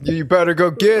 "You better go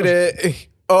get it."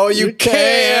 Oh, you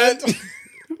can't.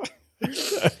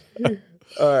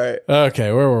 All right.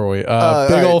 okay, where were we? Big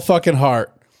right. old fucking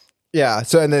heart. Yeah.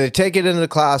 So, and then they take it into the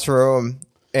classroom,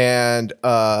 and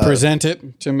Present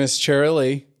it to Miss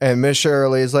Cheryl. and Miss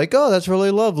Shirley is like, "Oh, that's really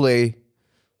lovely.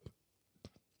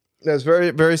 That's very,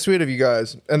 very sweet of you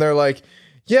guys." And they're like,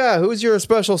 "Yeah, who's your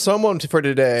special someone for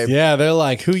today? Yeah, they're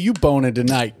like, "Who you boning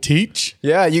tonight, Teach?"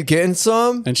 Yeah, you getting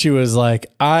some?" And she was like,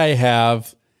 "I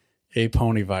have a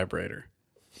pony vibrator.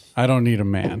 I don't need a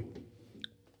man."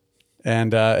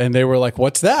 And they were like,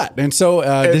 "What's that?" And so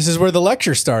this is where the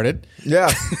lecture started.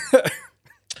 Yeah.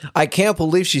 I can't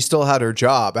believe she still had her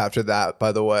job after that,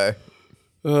 by the way.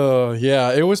 Oh,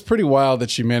 yeah. It was pretty wild that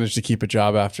she managed to keep a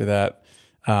job after that.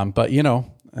 But, you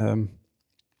know,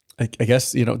 I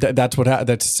guess, you know, that's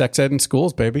that's sex ed in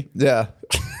schools, baby. Yeah.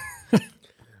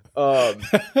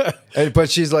 But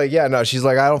she's like, yeah, no, she's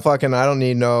like, I don't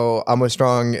need no, I'm a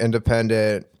strong,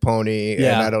 independent pony and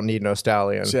Yeah. I don't need no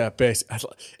stallion. Yeah, basically.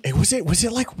 Was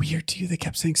it like weird to you? They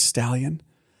kept saying stallion.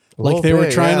 little Like they were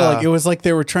bit, trying to yeah. it was like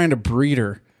they were trying to breed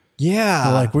her. Yeah.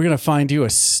 They're like, we're going to find you a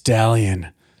stallion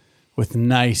with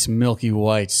nice milky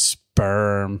white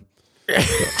sperm.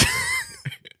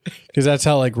 Because that's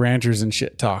how like ranchers and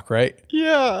shit talk, right?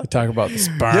 yeah. They talk about the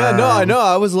sperm. Yeah, no, I know.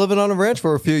 I was living on a ranch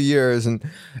for a few years, and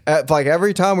like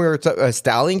every time a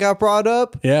stallion got brought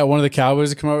up, Yeah, one of the cowboys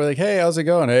would come over like, hey, how's it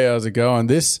going? Hey, how's it going?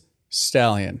 This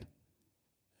stallion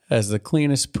has the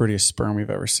cleanest, prettiest sperm we've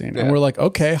ever seen. And we're like,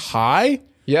 okay, hi.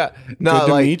 yeah, no, Good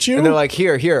to like, meet you. and they're like,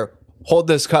 here, hold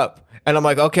this cup, and I'm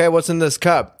like, okay, what's in this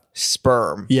cup?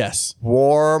 Sperm, Yes.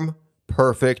 warm,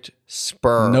 perfect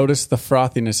sperm. Notice the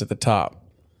frothiness at the top.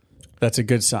 That's a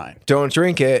good sign. Don't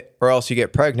drink it, or else you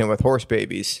get pregnant with horse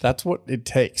babies. That's what it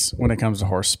takes when it comes to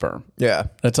horse sperm. Yeah.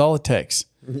 That's all it takes.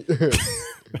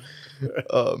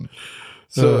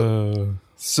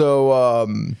 So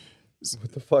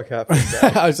what the fuck happened?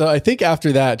 So I think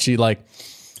after that, she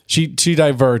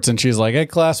diverts and she's like, hey,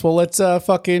 class, well, let's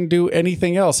fucking do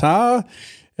anything else, huh?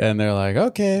 And they're like,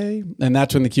 okay. And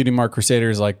that's when the Cutie Mark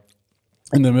Crusaders, like,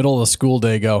 in the middle of the school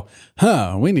day, go,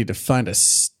 we need to find a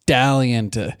stallion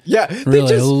to Yeah, they really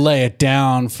just- lay it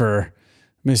down for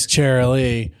Miss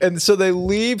Cheryl. And so they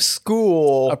leave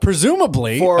school.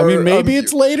 Presumably, For I mean, maybe a-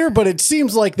 it's later, but it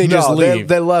seems like they just No, leave.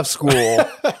 they left school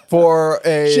for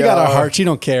a She got a heart. She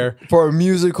don't care. for a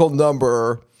musical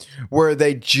number where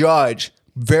they judge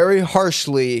very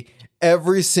harshly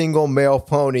every single male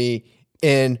pony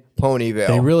in Ponyville.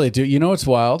 They really do. You know what's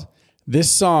wild?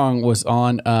 This song was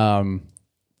on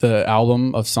the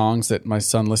album of songs that my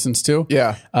son listens to.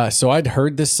 Yeah. So I'd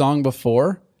heard this song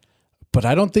before, but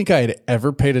I don't think I had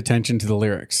ever paid attention to the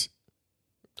lyrics.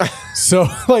 So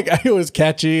like it was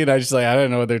catchy, and I just like I don't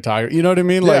know what they're talking. You know what I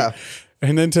mean? Like, Yeah.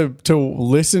 and then to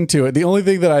listen to it, the only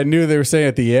thing that I knew they were saying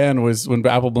at the end was when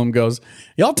Apple Bloom goes,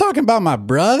 "Y'all talking about my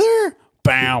brother?"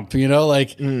 Bam, you know,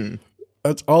 like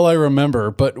that's all I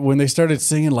remember. But when they started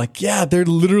singing, like, yeah, they're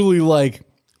literally like.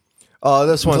 Oh,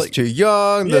 this one's too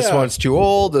young. This Yeah. one's too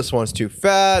old. This one's too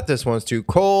fat. This one's too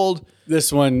cold.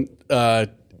 This one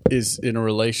is in a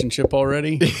relationship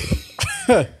already.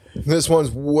 This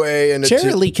one's way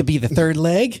into could be the third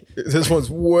leg. this one's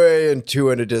way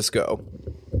into disco.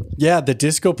 Yeah, the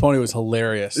disco pony was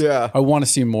hilarious. Yeah. I want to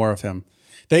see more of him.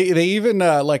 They even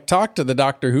like talked to the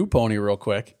Doctor Who pony real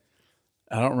quick.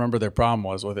 I don't remember their problem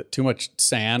was with it. Too much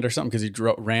sand or something because he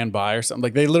ran by or something.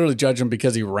 Like they literally judged him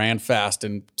because he ran fast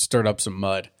and stirred up some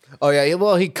mud. Oh yeah,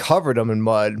 well he covered them in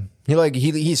mud.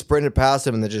 He sprinted past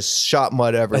him and then just shot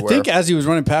mud I everywhere. think as he was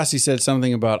running past, he said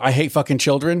something about "I hate fucking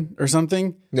children" or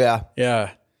something. yeah,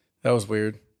 Yeah, that was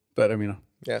weird. But I mean,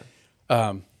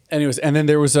 yeah. anyways, and then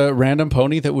there was a random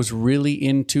pony that was really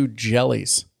into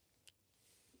jellies.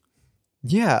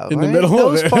 Yeah, In the right? middle that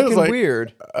of was it. It was fucking like-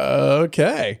 weird.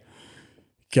 Okay.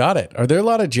 Got it. Are there a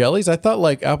lot of jellies? I thought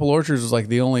like Apple Orchards was like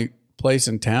the only place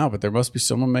in town, but there must be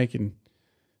someone making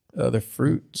other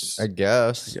fruits. I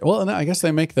guess. Well, no, I guess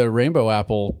they make the rainbow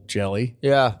apple jelly.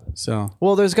 Yeah. So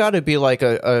Well, there's got to be like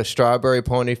a strawberry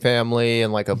pony family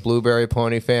and like a blueberry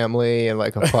pony family and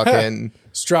like a fucking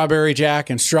Strawberry Jack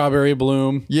and Strawberry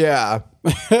Bloom yeah,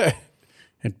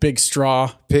 and Big Straw.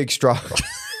 pig straw,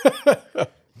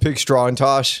 pig straw and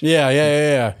Tosh.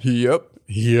 Yeah. Yep.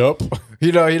 Yep.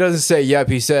 You know, he doesn't say yep.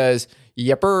 He says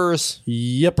yeppers.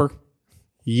 Yepper.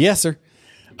 Yes, sir.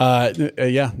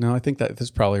 Yeah, no, I think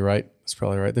that's probably right. That's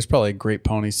probably right. There's probably a great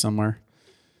pony somewhere.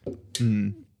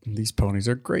 These ponies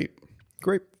are great.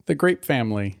 Great. The grape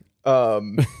family.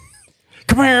 Come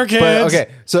here, kids. But,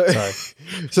 okay, so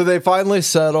so they finally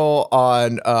settle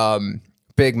on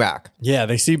Big Mac. Yeah,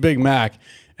 they see Big Mac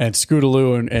and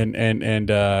Scootaloo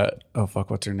and oh fuck,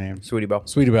 what's her name? Sweetie Belle.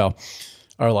 Sweetie Belle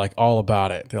are like all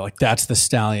about it. They're like, that's the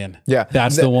stallion. Yeah.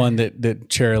 That's the one that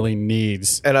Cherylee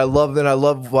needs. And I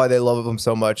love why they love him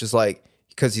so much. It's like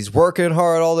because he's working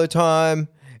hard all the time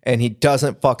and he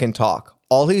doesn't fucking talk.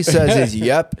 All he says is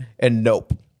yep and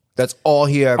nope. That's all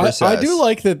he ever says. I do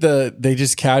like that they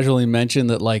just casually mention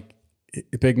that like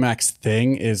Big Mac's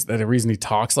thing is that the reason he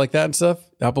talks like that and stuff.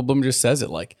 Apple Bloom just says it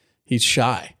like he's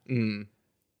shy.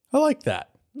 I like that.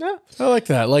 Yeah. I like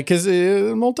that. Like, cause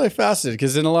multifaceted.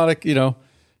 Cause in a lot of,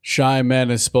 shy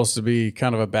men is supposed to be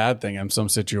kind of a bad thing in some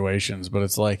situations, but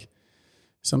it's like,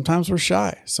 sometimes we're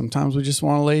shy. Sometimes we just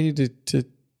want a lady to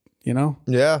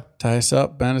Yeah. tie us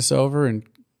up, bend us over and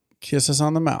kiss us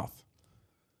on the mouth,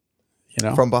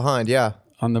 From behind, yeah.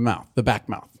 on the mouth, the back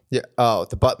mouth, Yeah. Oh,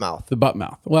 the butt mouth. the butt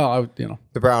mouth. Well,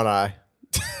 The brown eye.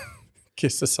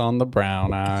 kiss us on the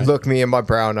brown eye. Look me in my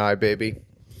brown eye, baby.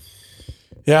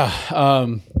 Yeah.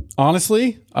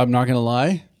 Honestly, I'm not going to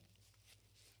lie.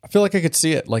 I feel like I could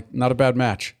see it. Like, not a bad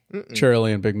match.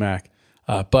 Cherylee and Big Mac.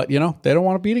 But, they don't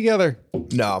want to be together.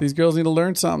 No. These girls need to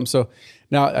learn something. So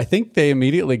now I think they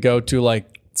immediately go to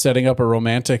like setting up a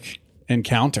romantic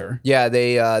encounter. Yeah,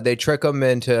 they trick him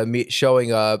into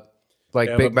showing up like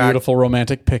They have Big a Mac. beautiful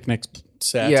romantic picnic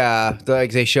set. Yeah,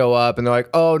 they show up and they're like,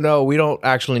 "Oh no, we don't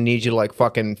actually need you to like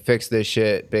fucking fix this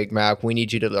shit, Big Mac. We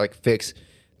need you to like fix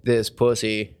this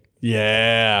pussy."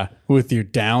 Yeah. With your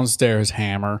downstairs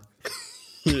hammer.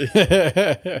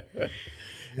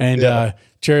 And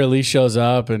Cherry Lee shows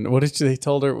up and what did they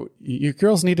told her? You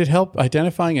girls needed help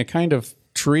identifying a kind of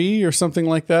tree or something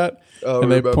like that. Oh,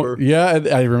 and they remember.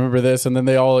 I remember this. And then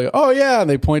they all go, oh yeah. And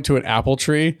they point to an apple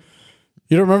tree.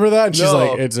 You don't remember that? And she's No.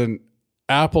 like, it's an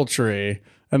apple tree.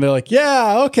 And they're like,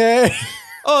 yeah, okay.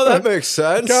 Oh, that makes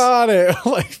sense. Got it.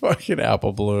 Like fucking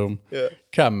Apple Bloom. Yeah.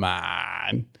 Come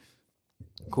on.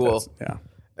 Cool. Yeah.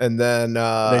 And then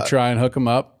They try and hook him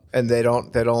up. and they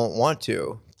don't want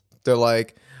to. They're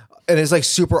like, and it's like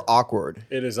super awkward.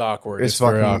 It is awkward. It's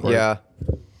very fucking awkward. yeah.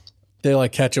 They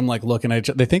like catch him like looking at each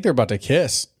other. They think they're about to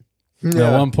kiss at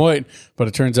one point, but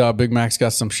it turns out Big Mac's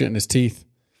got some shit in his teeth.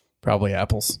 Probably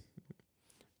apples.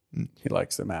 He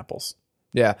likes them apples.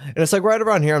 Yeah. And it's like right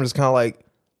around here, I'm just kind of like,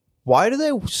 why do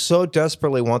they so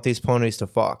desperately want these ponies to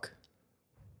fuck?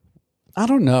 I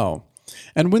don't know.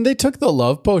 And when they took the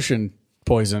love potion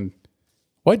poison,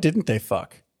 why didn't they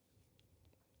fuck?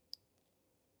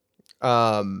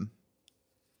 I'm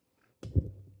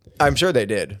sure they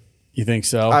did. You think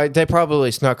so? They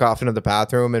probably snuck off into the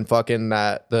bathroom and fucking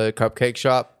the cupcake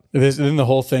shop. Then the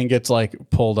whole thing gets like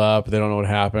pulled up. They don't know what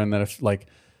happened. Then if like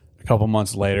a couple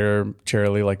months later,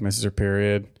 Cherylee like misses her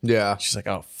period. Yeah. She's like,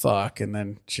 oh, fuck. And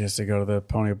then she has to go to the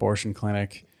pony abortion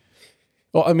clinic.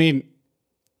 Well, I mean,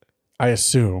 I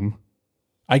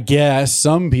guess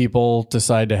some people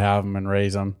decide to have them and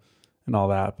raise them and all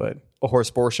that, but A horse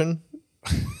abortion.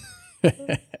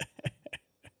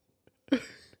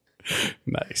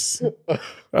 nice.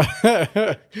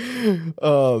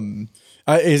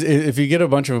 If you get a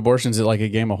bunch of abortions, is it like a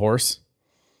game of horse?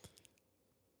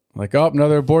 Like, oh,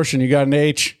 another abortion. You got an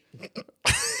H.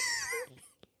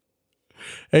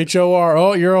 HOR.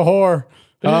 Oh, you're a whore.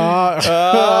 Yeah.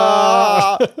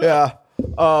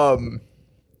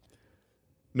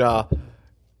 No.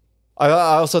 I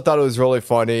also thought it was really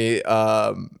funny.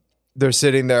 They're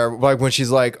sitting there like when she's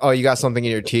like, "Oh, you got something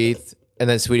in your teeth," and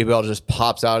then Sweetie Belle just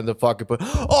pops out in the fucking.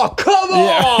 Oh, come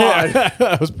on!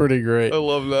 That was pretty great. I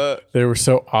love that. They were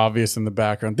so obvious in the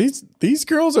background. These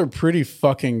girls are pretty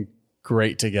fucking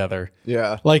great together.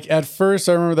 Yeah. Like at first,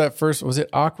 I remember that first. Was it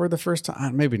awkward the first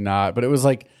time? Maybe not, but it was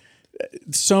like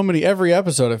so many. Every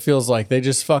episode, it feels like they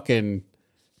just fucking.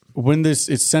 When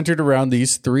it's centered around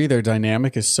these three, their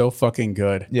dynamic is so fucking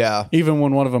good. Yeah. Even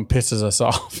when one of them pisses us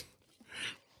off.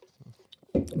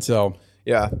 So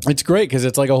Yeah. It's great because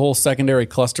it's like a whole secondary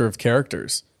cluster of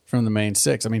characters from the main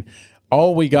six. I mean,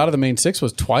 all we got of the main six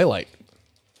was Twilight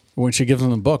when she gives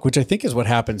them the book, which I think is what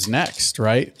happens next,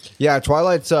 right? Yeah,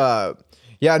 Twilight's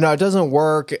yeah, no, it doesn't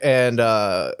work. And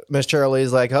Miss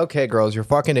Cheryl's like, okay, girls, you're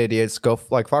fucking idiots. Go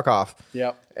fuck off.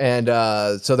 Yep. And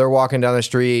so they're walking down the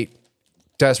street,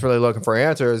 desperately looking for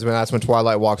answers. And that's when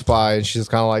Twilight walks by, and she's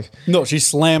kind of like, No, she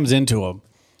slams into him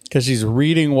because she's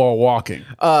reading while walking.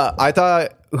 I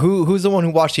thought, who's the one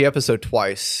who watched the episode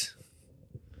twice?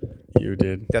 You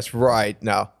did. That's right.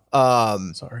 No.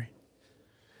 Sorry.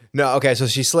 No. Okay. So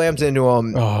she slams into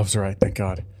him, Oh, I was right. Thank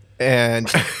God. and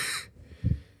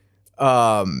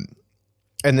and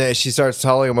then she starts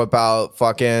telling him about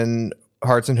fucking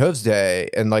Hearts and Hooves Day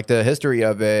and like the history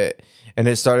of it. And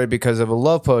it started because of a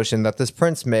love potion that this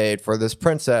prince made for this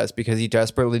princess because he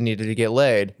desperately needed to get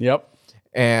laid. Yep.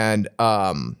 And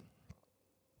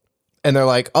they're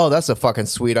like, oh, that's a fucking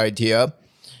sweet idea.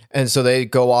 And so they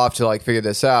go off to like figure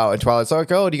this out. And Twilight's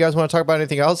like, oh, do you guys want to talk about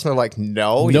anything else? And they're like,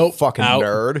 no, Nope. you fucking Out.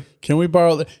 nerd. Can we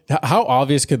borrow? How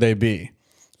obvious could they be?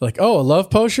 Like, oh, a love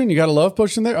potion? You got a love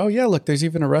potion there? Oh, yeah, look, there's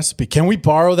even a recipe. Can we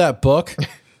borrow that book?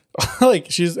 Like,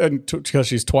 because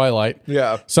she's Twilight.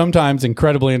 Yeah. Sometimes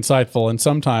incredibly insightful and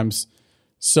sometimes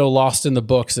so lost in the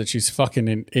books that she's fucking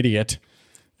an idiot.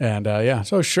 And yeah,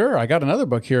 so sure, I got another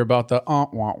book here about the wah,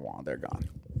 wah, they're gone.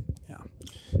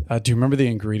 Yeah. Do you remember the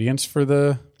ingredients for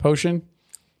the potion?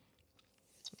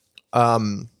 I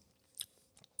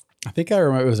think I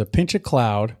remember it was a pinch of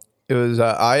cloud, It was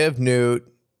Eye of Newt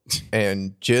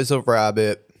and Jizz of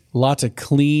Rabbit. lots of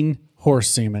clean horse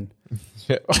semen,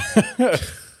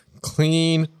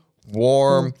 Clean,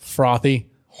 warm, frothy.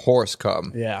 horse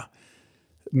cum. Yeah.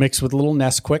 Mixed with a little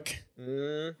Nesquik.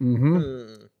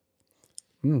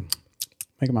 Making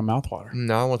my mouth water.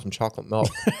 Now I want some chocolate milk.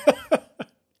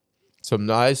 Some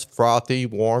nice, frothy,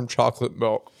 warm chocolate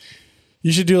milk.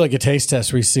 You should do like a taste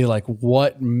test where you see like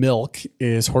what milk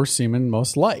is horse semen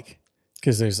most like.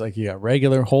 Because there's like, you got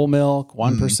regular whole milk,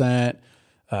 1%,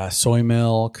 soy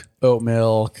milk, oat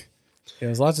milk. Yeah,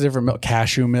 there's lots of different milk,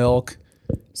 cashew milk.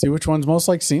 See which one's most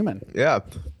like semen. Yeah.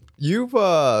 You've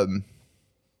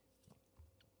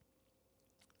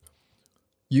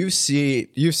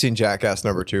seen Jackass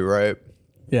number 2, right?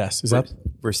 Yes. Is that?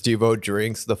 Where Steve-O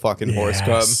drinks the fucking horse cum.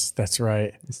 Yes, that's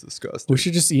right. It's disgusting. We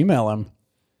should just email him.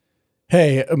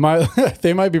 Hey,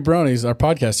 They Might Be Bronies, our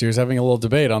podcast here, is having a little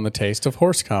debate on the taste of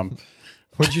horse cum.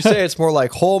 Would you say it's more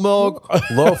like whole milk,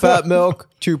 low fat milk,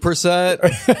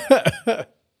 2%?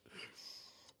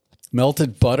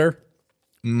 Melted butter.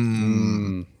 Yeah.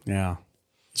 You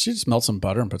should just melt some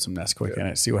butter and put some Nesquik in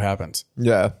it. See what happens.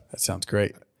 Yeah. That sounds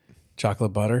great.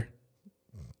 Chocolate butter,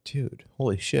 Dude,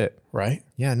 holy shit. right?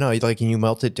 Yeah, no, you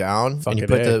melt it down and you Fucking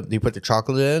put you put the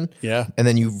chocolate in. Yeah. And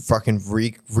then you fucking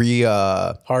Harden.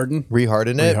 reharden it.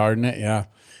 Reharden it, yeah.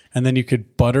 And then you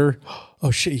could butter. Oh,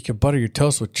 shit. You could butter your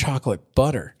toast with chocolate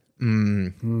butter.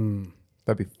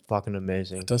 That'd be fucking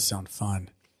amazing. It does sound fun.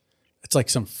 It's like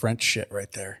some French shit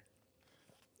right there.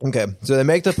 Okay, so they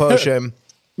make the potion.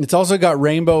 It's also got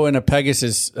rainbow and a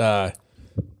Pegasus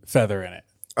feather in it.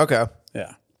 Okay.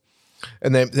 Yeah.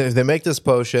 And they make this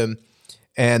potion,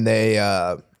 and they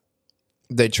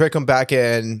trick him back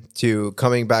in to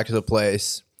coming back to the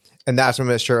place, and that's when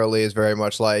Miss Shirley is very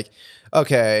much like,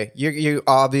 okay, you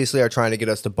obviously are trying to get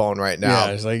us to bone right now,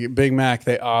 Yeah, it's like Big Mac,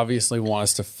 they obviously want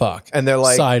us to fuck. And they're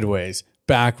like- sideways,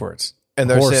 backwards. and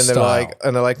they're horse saying style.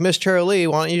 they're like, Miss Shirley,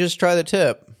 why don't you just try the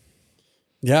tip?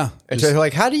 Yeah. And they're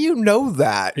like, how do you know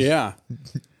that? Yeah.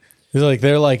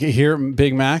 They're like, here,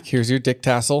 Big Mac, here's your dick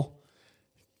tassel.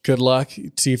 Good luck.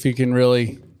 See if you can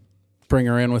really bring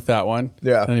her in with that one.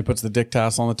 Yeah. And he puts the dick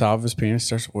tassel on the top of his penis,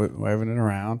 starts waving it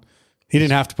around. He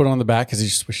didn't have to put it on the back because he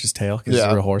just swished his tail because he's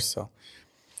a real horse. So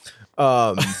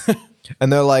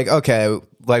And they're like, okay,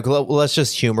 like let's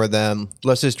just humor them.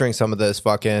 Let's just drink some of this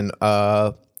fucking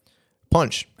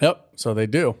punch. yep. So they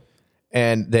do.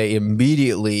 And they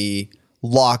immediately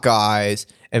lock eyes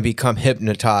and become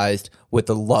hypnotized with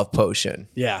the love potion.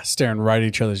 Yeah. Staring right at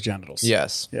each other's genitals.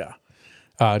 Yes. Yeah.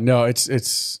 No,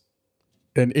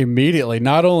 and immediately,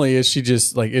 not only is she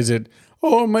just like, is it,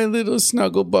 oh, my little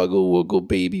snuggle buggle wuggle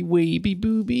baby wavy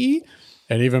booby?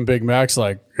 And even Big Mac's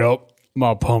like, yep,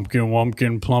 my pumpkin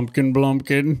wumpkin plumpkin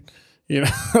blumpkin. You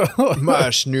know? My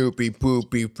Snoopy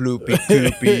poopy floopy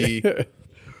doopy.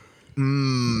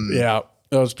 Yeah,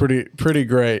 that was pretty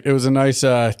great. It was a nice,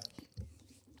 it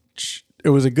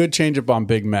was a good change up on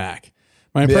Big Mac.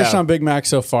 My impression Yeah. on Big Mac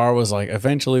so far was like,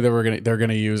 eventually they're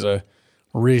gonna use a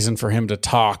reason for him to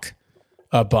talk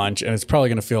a bunch, and it's probably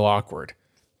gonna feel awkward.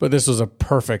 But this was a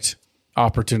perfect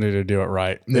opportunity to do it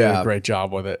right. They did Yeah. a great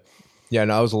job with it. Yeah,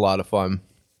 no, it was a lot of fun.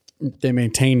 They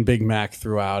maintain Big Mac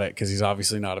throughout it because he's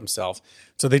obviously not himself.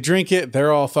 So they drink it.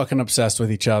 They're all fucking obsessed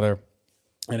with each other,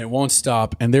 and it won't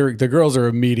stop. And the girls are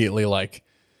immediately like,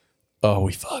 "Oh,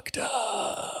 we fucked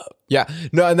up." Yeah,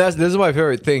 no, and this is my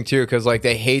favorite thing too, because like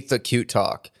they hate the cute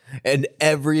talk, and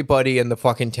everybody in the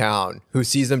fucking town who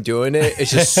sees them doing it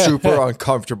is just super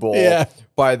uncomfortable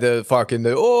by the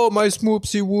oh my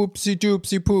smoopsy whoopsie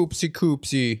doopsie poopsie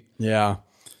coopsie. Yeah,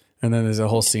 and then there's a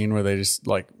whole scene where they just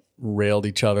like railed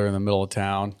each other in the middle of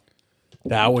town.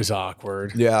 That was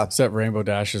awkward. Yeah. Except Rainbow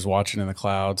Dash is watching in the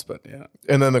clouds, but yeah.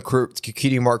 And then the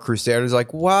Cutie Mark Crusaders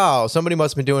like, wow, somebody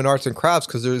must have been doing arts and crafts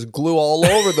because there's glue all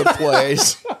over the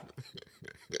place.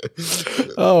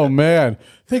 Oh man,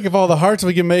 think of all the hearts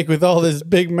we can make with all this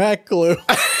Big Mac glue.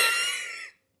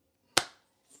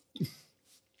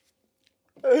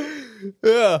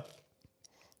 Yeah,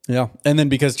 and then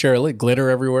because Cherry Lee, glitter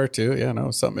everywhere too. Yeah,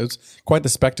 no, something. It was quite the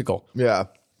spectacle. Yeah.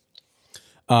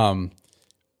 And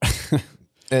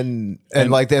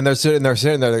like then they're sitting there,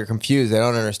 they're confused. They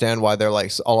don't understand why they're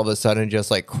like all of a sudden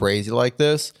just like crazy like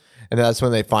this. And that's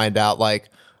when they find out like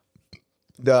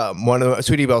one of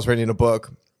Sweetie Belle's reading a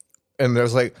book, and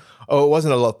there's like, oh, it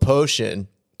wasn't a love potion,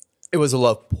 it was a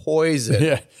love poison.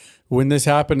 Yeah, when this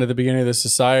happened at the beginning of the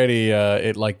society,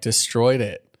 it like destroyed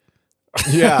it.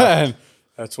 Yeah, and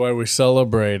that's why we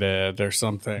celebrated or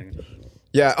something.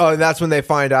 Yeah. Oh, and that's when they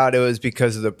find out it was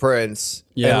because of the prince.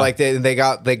 Yeah. And like they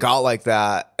got like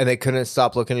that, and they couldn't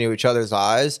stop looking into each other's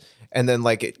eyes, and then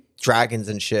like dragons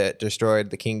and shit destroyed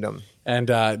the kingdom. And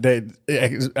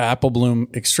Apple Bloom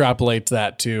extrapolates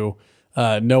that to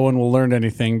no one will learn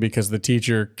anything because the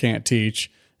teacher can't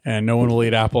teach, and no one will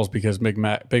eat apples because Big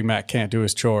Mac can't do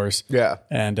his chores. Yeah.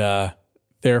 And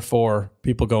therefore,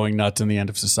 people going nuts in the end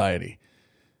of society.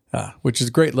 Which is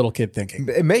great little kid thinking.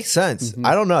 It makes sense.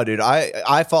 I don't know, dude.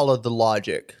 I followed the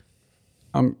logic.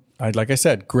 Like I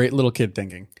said, great little kid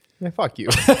thinking. Yeah, fuck you.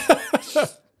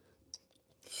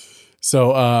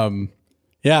 So,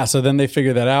 so then they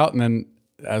figure that out. And then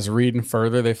as reading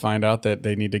further, they find out that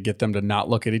they need to get them to not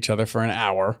look at each other for an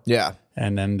hour. Yeah.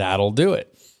 And then that'll do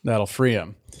it. That'll free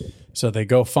them. So they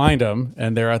go find them,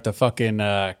 and they're at the fucking,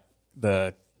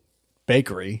 the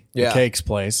bakery, the Cake's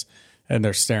place. And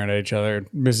they're staring at each other.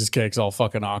 Mrs. Cake's all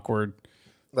fucking awkward.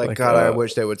 Like God, I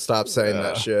wish they would stop saying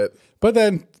that shit. But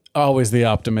then, always the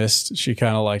optimist, she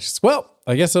kind of like, well,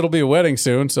 I guess it'll be a wedding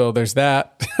soon, so there's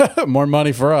that. More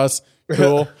money for us.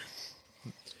 Cool.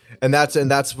 and that's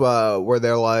where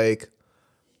they're like,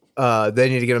 they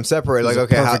need to get them separated. Like,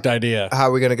 okay, perfect idea. How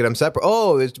are we gonna get them separate?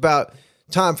 Oh, it's about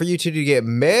time for you two to get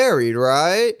married,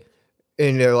 right?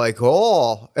 And they're like,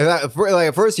 oh, and at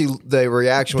first, the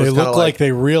reaction was they look like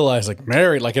they realized, like,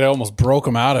 married, like it almost broke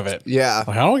them out of it. Yeah,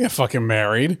 like, I don't get fucking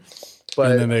married,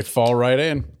 but, and then they fall right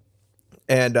in.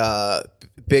 And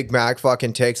Big Mac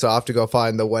fucking takes off to go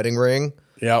find the wedding ring.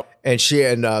 Yep. And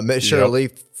Miss Shirley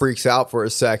freaks out for a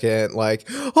second, like,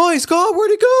 oh, he's gone. Where'd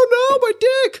he go? No, my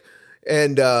dick.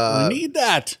 And we need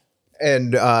that.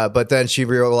 And but then she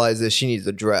realizes she needs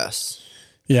a dress.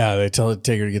 Yeah, they tell her to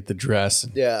take her to get the dress.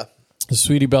 Yeah.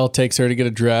 Sweetie Belle takes her to get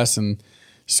a dress, and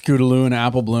Scootaloo and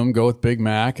Apple Bloom go with Big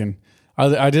Mac. And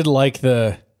I did like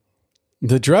the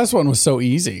dress one was so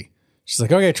easy. She's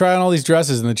like, okay, try on all these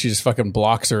dresses. And then she just fucking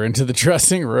blocks her into the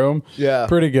dressing room. Yeah.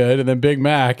 Pretty good. And then Big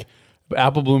Mac,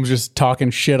 Apple Bloom's just talking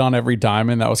shit on every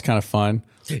diamond. That was kind of fun.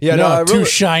 Yeah, no, too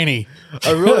shiny.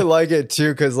 I really like it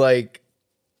too, because like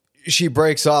she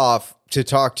breaks off to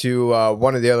talk to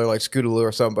one of the other, like Scootaloo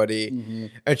or somebody,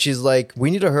 and she's like, "We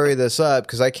need to hurry this up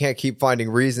because I can't keep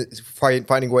finding ways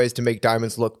to make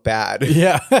diamonds look bad."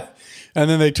 Yeah, and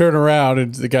then they turn around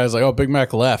and the guy's like, "Oh, Big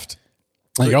Mac left."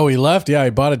 Like, oh, he left? Yeah,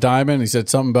 he bought a diamond. He said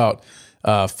something about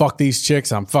fuck these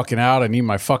chicks. I'm fucking out. I need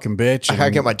my fucking bitch. I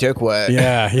can't get my dick wet.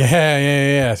 Yeah.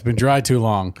 It's been dry too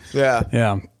long.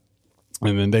 Yeah.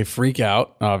 And then they freak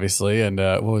out, obviously. And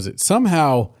what was it?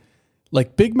 Somehow,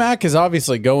 like, Big Mac is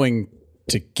obviously going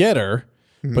to get her,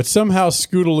 but somehow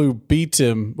Scootaloo beats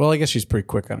him. Well, I guess she's pretty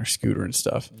quick on her scooter and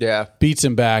stuff. Yeah. Beats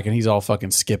him back, and he's all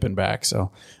fucking skipping back.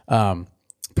 So,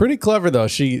 pretty clever, though.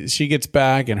 She gets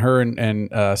back, and her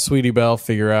and Sweetie Belle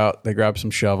figure out, they grab some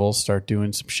shovels, start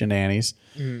doing some shenanigans.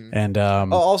 And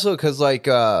also, because, like,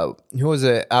 who was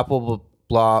it? Apple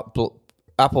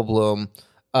Bloom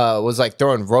was like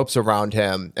throwing ropes around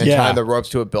him and tying the ropes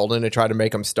to a building to try to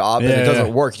make him stop. And it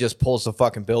doesn't work. He just pulls the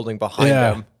fucking building behind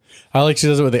him. I like she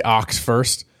does it with the ox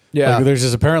first. Yeah. Like there's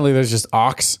just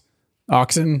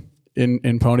oxen in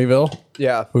Ponyville.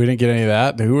 Yeah. We didn't get any of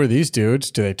that. Who are these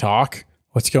dudes? Do they talk?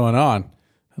 What's going on?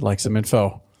 I'd like some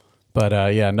info. But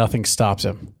nothing stops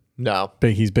him. No.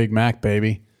 He's Big Mac,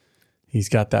 baby. He's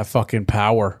got that fucking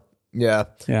power. Yeah.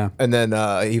 Yeah. And then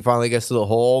he finally gets to the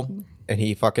hole and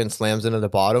he fucking slams into the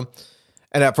bottom.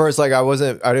 And at first, like,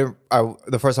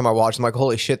 the first time I watched, I'm like,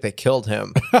 holy shit, they killed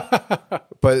him.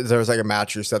 But there was like a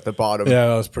mattress at the bottom. Yeah,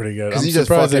 that was pretty good. I'm he just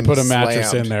surprised they fucking put a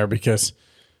mattress slammed. in there because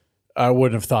I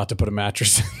wouldn't have thought to put a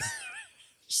mattress in there.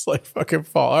 Just like fucking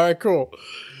fall. All right, cool.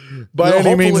 By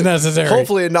any means Hopefully- necessary.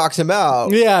 Hopefully it knocks him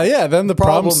out. Yeah. Then the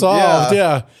problem solved.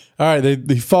 yeah. Yeah. All right.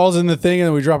 He falls in the thing and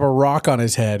then we drop a rock on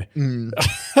his head.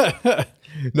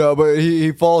 No, but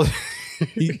he falls.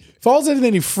 He falls in and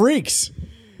then he freaks.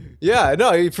 Yeah,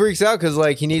 no, he freaks out because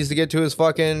like he needs to get to his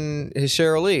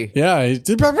Cheryl Lee. Yeah.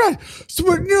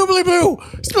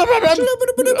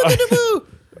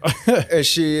 And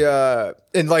she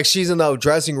and like she's in the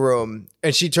dressing room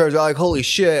and she turns out like, holy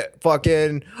shit,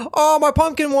 fucking, oh, my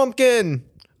pumpkin wumpkin.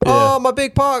 Oh, my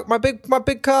big cock. My big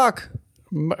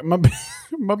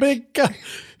guy.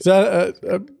 Is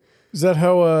that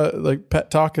how like pet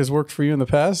talk has worked for you in the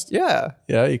past? Yeah.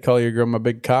 Yeah, you call your girl my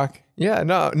big cock. Yeah,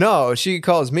 no, she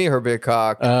calls me her big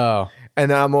cock. Oh, And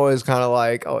then I'm always kind of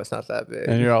like, oh, it's not that big.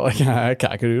 and you're all like,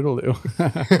 cock-a-doodle-doo.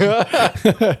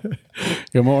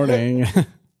 Good morning.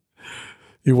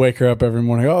 You wake her up every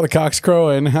morning. Oh, the cock's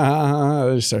crowing.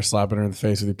 You start slapping her in the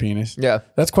face with your penis. Yeah.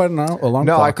 That's quite an alarm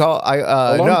No, clock.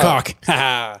 alarm Alarm cock.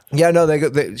 Yeah,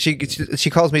 no, she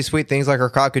calls me sweet things like her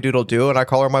cock-a-doodle-doo, and I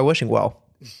call her my wishing well.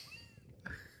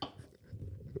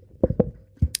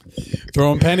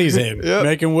 Throwing pennies in. Yep.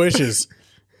 Making wishes.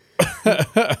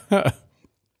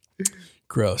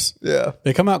 Gross. Yeah.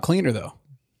 They come out cleaner, though.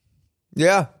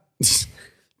 Yeah.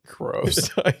 Gross.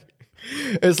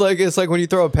 It's like when you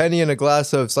throw a penny in a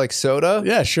glass of like soda.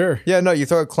 Yeah, sure. Yeah, no, you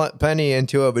throw a penny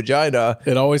into a vagina.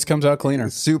 It always comes out cleaner.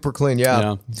 Super clean, yeah.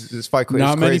 Yeah. It's quite clean.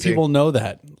 Not It's many crazy. people know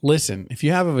that. Listen, if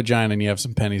you have a vagina and you have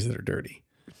some pennies that are dirty,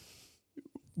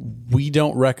 we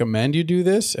don't recommend you do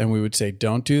this, and we would say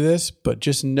don't do this, but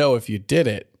just know if you did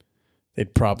it,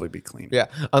 they'd probably be cleaner. Yeah,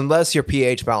 unless your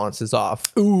pH balance is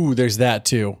off. Ooh, there's that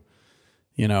too.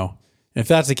 You know, if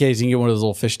that's the case, you can get one of those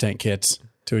little fish tank kits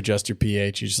to adjust your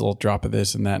pH. You just a little drop of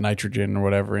this and that nitrogen or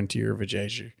whatever into your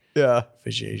vajayjay. Yeah.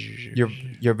 Your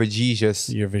Your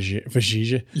vaginas. your vajesus.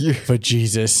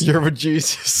 Vajesus. Your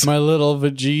vaginas. My little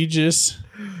vajesus.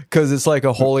 Because it's like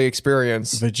a holy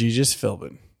experience. Vajesus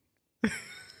Philbin.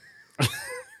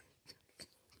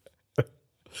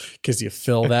 Because you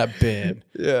fill that bin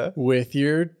Yeah. with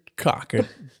your cockadoo.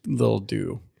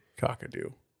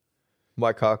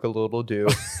 My cock-a-doodle-doo.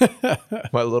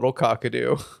 My little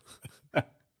cockadoo.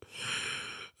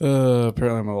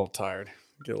 Apparently I'm a little tired.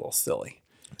 Get a little silly.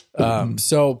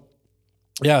 So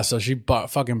she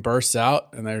fucking bursts out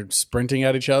and they're sprinting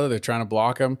at each other. They're trying to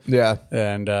block him. Yeah.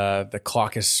 And the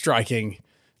clock is striking.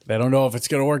 They don't know if it's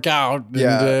going to work out.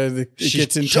 Yeah. And, it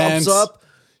gets intense.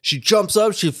 She jumps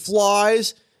up. She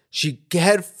flies. She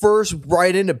head first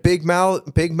right into Big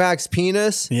Mac's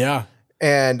penis Yeah.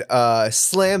 and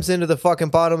slams into the fucking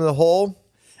bottom of the hole.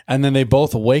 And then they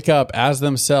both wake up as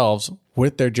themselves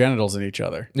with their genitals in each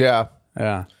other. Yeah.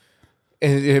 Yeah.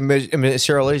 And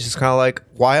Cheryl Lee's just kind of like,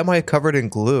 why am I covered in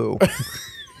glue?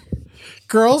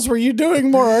 Girls, were you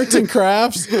doing more arts and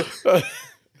crafts?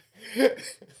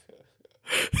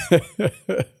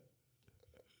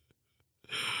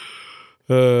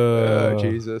 Oh,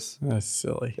 Jesus. That's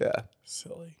silly. Yeah.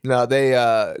 Silly. No,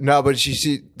 but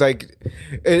she like,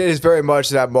 it is very much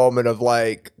that moment of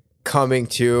like coming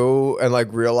to and like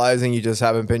realizing you just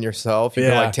haven't been yourself. You've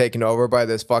been Yeah. like taken over by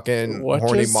this fucking What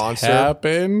horny just monster.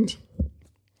 happened?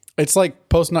 It's like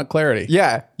post-nut clarity.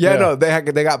 Yeah. Yeah. No, they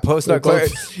got post-nut They're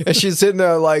both- clarity. And she's sitting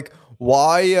there like,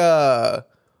 why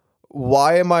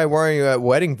am I wearing a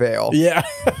wedding veil? Yeah.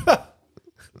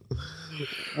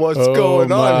 What's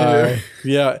going on here?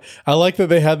 Yeah. I like that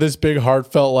they had this big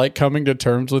heartfelt like coming to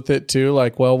terms with it too.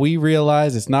 Like, well, we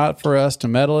realize it's not for us to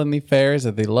meddle in the affairs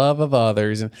of the love of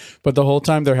others. But the whole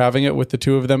time they're having it with the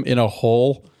two of them in a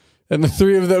hole and the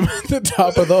three of them at the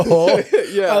top of the hole.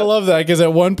 Yeah. I love that because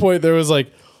at one point there was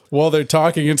like, while they're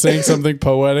talking and saying something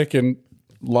poetic and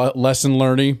lesson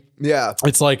learning, Yeah.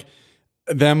 it's like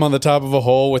them on the top of a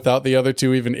hole without the other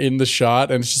two even in the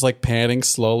shot, and it's just like panning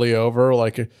slowly over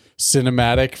like a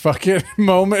cinematic fucking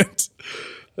moment.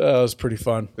 That was pretty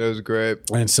fun. It was great.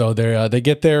 And so they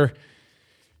get their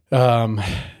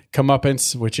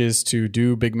comeuppance, which is to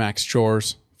do Big Mac's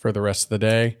chores for the rest of the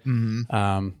day.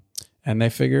 And they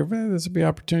figure this would be an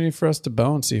opportunity for us to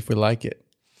bone, see if we like it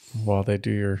while they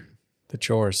do the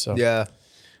chores. So Yeah.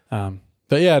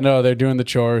 But yeah, no, they're doing the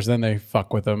chores. Then they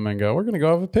fuck with them and go, we're going to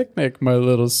go have a picnic, my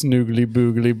little snoogly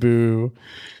boogly boo.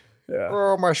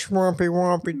 Oh, my swampy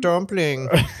wompy dumpling.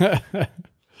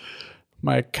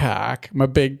 My cock, my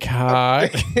big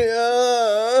cock.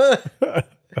 Yeah.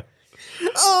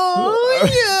 Oh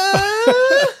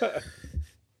yeah.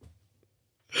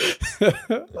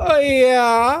 Oh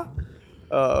yeah.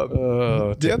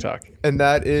 Yep. TikTok. And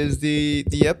that is the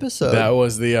episode. That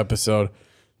was the episode.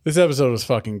 This episode was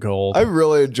fucking gold. I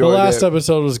really The enjoyed last it.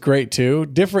 episode was great too.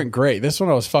 Different, great. This one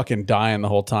I was fucking dying the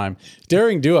whole time.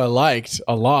 Daring Do I liked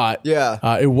a lot. Yeah.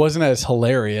 It wasn't as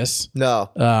hilarious,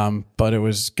 No. but it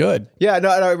was good. Yeah, no,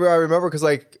 I remember because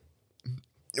like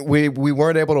we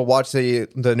weren't able to watch the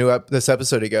new this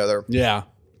episode together, Yeah.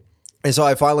 and so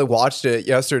I finally watched it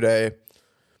yesterday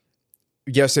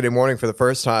morning for the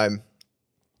first time,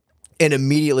 and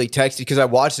immediately texted because I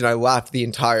watched it and I laughed the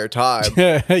entire time.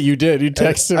 You did. You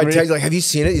texted I me. texted like, "Have you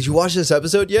seen it? Did you watch this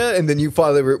episode yet?" And then you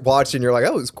finally watched it and you're like,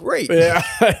 "Oh, it was great." Yeah.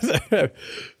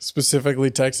 Specifically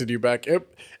texted you back.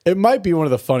 It might be one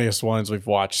of the funniest ones we've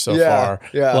watched so Yeah, far.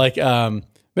 yeah. Like,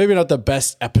 maybe not the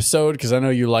best episode because I know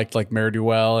you liked like Mare Do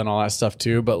Well and all that stuff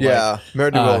too. But Yeah, like, Mare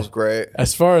Do Well was great.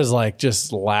 as far as like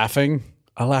just laughing,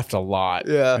 I laughed a lot.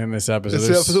 Yeah. In this episode. This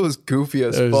There's- episode was goofy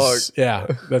as it was- fuck. Yeah,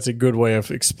 that's a good way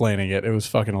of explaining it. It was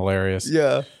fucking hilarious.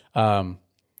 Yeah,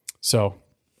 So,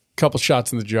 couple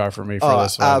shots in the jar for me for Oh,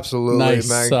 this one. absolutely, nice,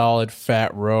 man. solid,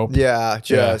 fat rope. yeah,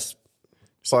 just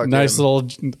fucking Nice little,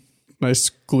 nice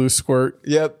glue squirt.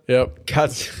 Yep. Yep,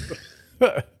 Cut.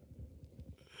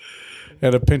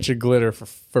 and a pinch of glitter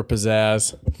for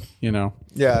pizzazz. You know,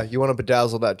 Yeah, you want to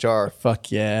bedazzle that jar.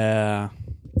 fuck yeah.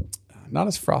 Not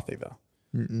as frothy though.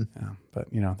 Yeah, but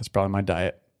you know, that's probably my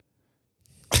diet.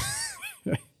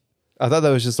 I thought that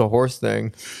was just a horse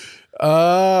thing.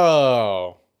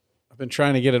 Oh, I've been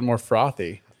trying to get it more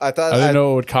frothy. I thought I didn't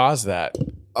know it would cause that.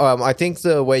 I think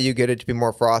the way you get it to be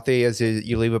more frothy is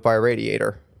you leave it by a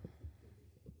radiator.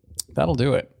 That'll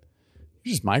do it.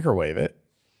 You just microwave it.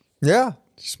 Yeah.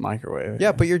 Just microwave it.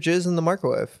 Yeah, put your jizz in the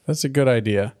microwave. That's a good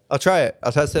idea. I'll try it.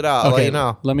 I'll test it out. I'll let you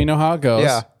know. Let me know how it goes.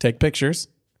 Yeah. Take pictures.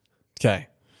 Okay.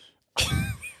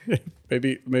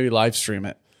 maybe live stream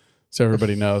it so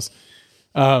everybody knows.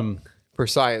 For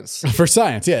science. For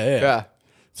science, yeah. Yeah.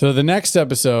 So the next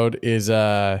episode is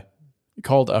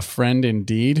called A Friend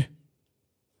Indeed.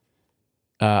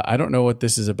 I don't know what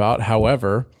this is about.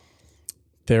 However,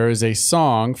 there is a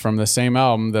song from the same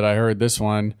album that I heard this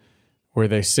one where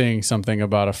they sing something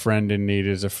about a friend in need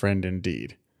is a friend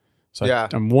indeed. So Yeah.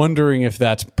 I'm wondering if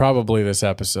that's probably this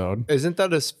episode. Isn't that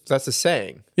that's a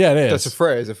saying? Yeah, it is. That's a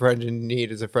phrase. A friend in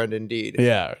need is a friend indeed.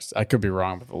 Yeah, I could be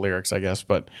wrong with the lyrics, I guess,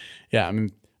 but yeah, I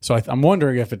mean, so I'm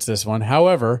wondering if it's this one.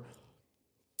 However,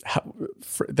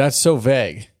 that's so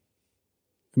vague.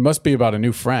 It must be about a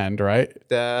new friend, right?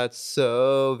 That's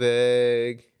so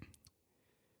vague.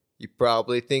 You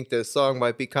probably think this song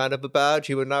might be kind of about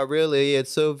you, but not really.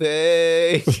 It's so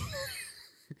vague.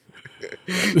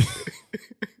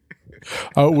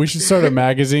 Oh, we should start a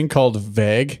magazine called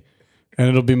Vague, and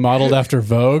it'll be modeled after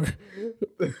Vogue,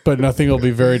 but nothing will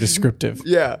be very descriptive.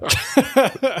 Yeah.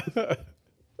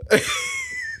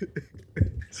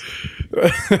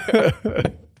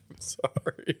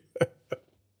 Sorry.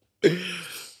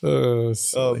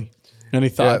 Silly. Any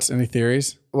thoughts? Any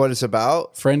theories? What it's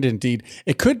about? Friend indeed.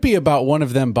 It could be about one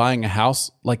of them buying a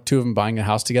house, like two of them buying a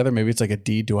house together. Maybe it's like a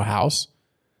deed to a house.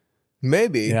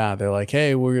 Maybe. Yeah, they're like,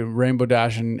 hey, we're Rainbow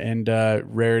Dash and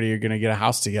Rarity are going to get a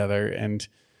house together. And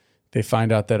they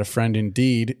find out that a friend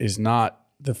indeed is not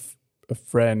a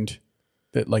friend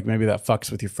that, like, maybe that fucks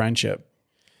with your friendship.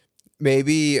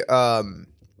 Maybe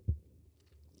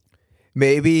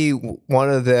maybe one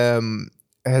of them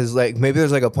has like, maybe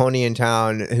there's like a pony in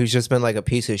town who's just been like a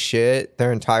piece of shit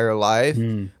their entire life,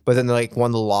 but then they like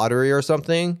won the lottery or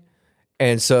something.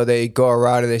 And so they go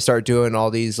around and they start doing all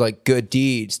these like good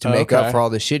deeds to make up Okay. for all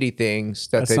the shitty things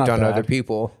that That's they've not done to bad. other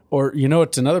people. Or, you know,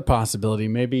 it's another possibility.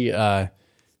 Maybe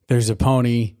there's a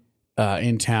pony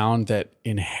in town that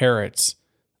inherits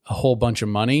a whole bunch of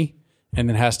money and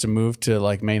then has to move to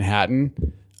like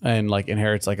Manhattan and like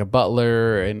inherits like a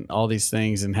butler and all these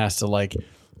things and has to like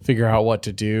figure out what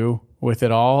to do with it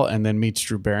all, and then meets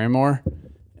Drew Barrymore.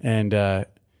 And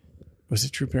was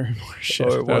it Drew Barrymore? Shit.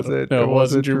 Oh, it wasn't. No, It it wasn't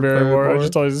wasn't Drew Drew Barrymore. I Barrymore.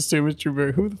 just always assumed it's Drew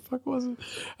Barrymore. Who the fuck was it?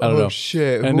 I don't Oh, know.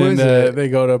 shit. And Who then is it? they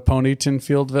go to Ponyton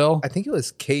Fieldville. I think it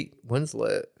was Kate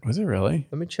Winslet. Was it really?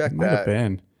 Let me check It might have that.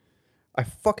 been. I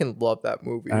fucking love that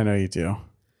movie. I know you do.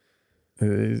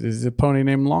 Is a pony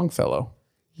named Longfellow.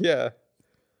 Yeah.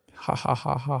 Ha ha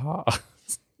ha ha ha.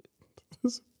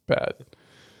 This is bad.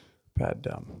 Bad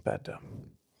dumb.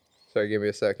 Sorry, give me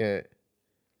a second.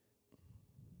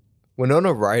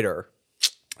 Winona Ryder.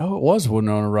 Oh, it was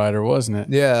Winona Ryder, wasn't it?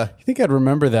 Yeah. I think I'd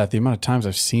remember that the amount of times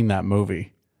I've seen that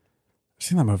movie. I've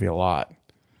seen that movie a lot.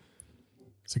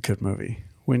 It's a good movie.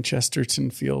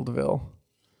 Winchesterton Fieldville.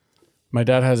 My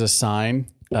dad has a sign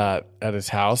at his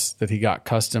house that he got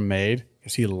custom made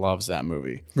because he loves that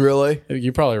movie. Really?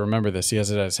 You probably remember this. He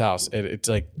has it at his house. It's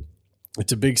like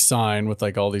it's a big sign with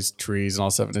like all these trees and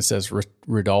all stuff, and it says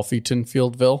Rodolphington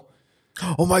Fieldville.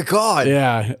 Oh my God.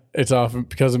 Yeah, it's off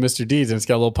because of Mr. Deeds, and it's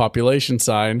got a little population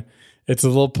sign. It's a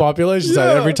little population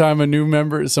sign. Every time a new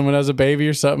member, someone has a baby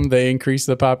or something, they increase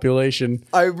the population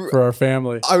for our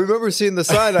family. I remember seeing the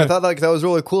sign. I thought like that was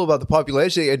really cool about the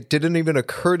population. It didn't even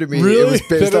occur to me Really? it was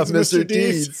based That off it's Mr. Mr.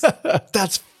 Deeds. Deeds.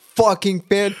 That's fucking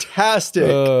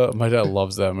fantastic. My dad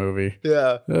loves that movie.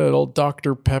 Yeah. That old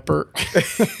Dr. Pepper.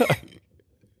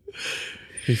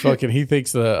 he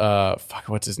thinks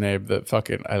what's his name? The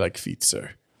fucking I like feet,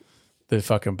 sir. The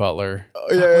fucking butler.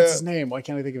 What's his name? Why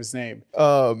can't I think of his name?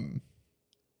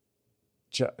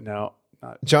 No,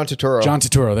 not John Turturro. John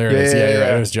Turturro. There it is. Yeah, you're right.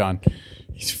 yeah. It was John.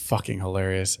 He's fucking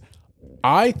hilarious.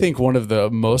 I think one of the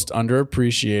most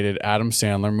underappreciated Adam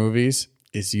Sandler movies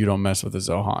is You Don't Mess with the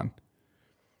Zohan.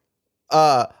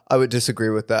 I would disagree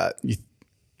with that.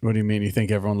 What do you mean? You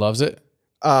think everyone loves it?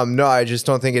 No, I just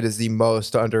don't think it is the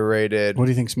most underrated. What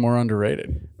do you think's more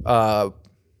underrated?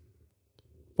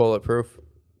 Bulletproof.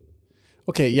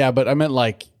 Okay, yeah, but I meant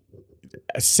like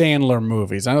Sandler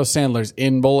movies. I know Sandler's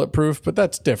in Bulletproof, but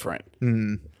that's different.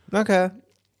 Okay.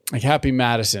 Like Happy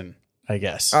Madison, I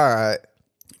guess. All right.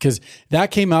 Because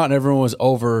that came out and everyone was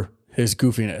over his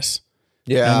goofiness.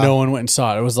 Yeah. And no one went and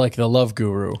saw it. It was like The Love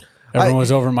Guru. Everyone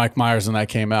was over Mike Myers when that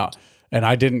came out. And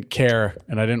I didn't care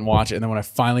and I didn't watch it. And then when I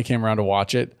finally came around to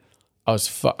watch it, I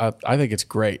think it's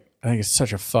great. I think it's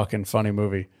such a fucking funny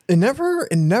movie. It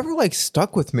never like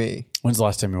stuck with me. When's the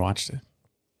last time you watched it?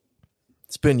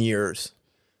 It's been years.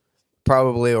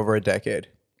 Probably over a decade.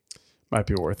 Might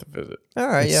be worth a visit. All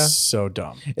right, It's yeah. so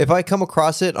dumb. If I come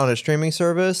across it on a streaming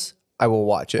service, I will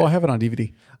watch it. Oh, I have it on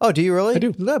DVD. Oh, do you really? I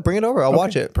do. Yeah, bring it over. I'll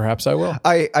watch it. Perhaps I will.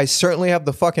 I certainly have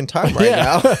the fucking time right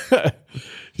now.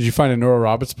 Did you find a Nora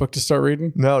Roberts book to start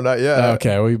reading? No, not yet.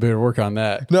 Okay, well, you better work on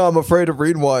that. No, I'm afraid of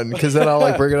reading one because then I'll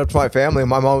like bring it up to my family and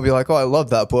my mom will be like, "Oh, I love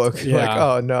that book." Yeah. Like,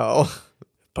 oh no.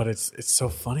 But it's so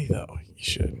funny, though. You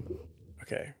should.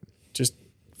 Okay. Just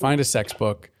find a sex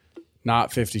book,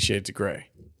 not 50 Shades of Grey.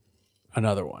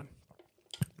 Another one.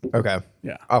 Okay.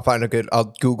 Yeah. I'll find a good.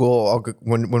 I'll Google.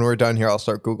 When we're done here, I'll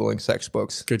start Googling sex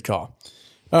books. Good call.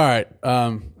 All right.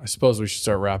 I suppose we should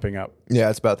start wrapping up. Yeah,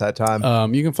 it's about that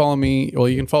time. You can follow me. Well,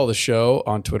 you can follow the show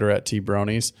on Twitter at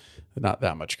tbronies. Not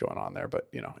that much going on there, but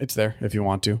it's there if you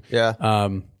want to. Yeah.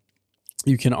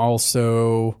 You can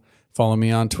also follow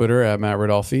me on Twitter at Matt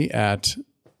Rodolfi at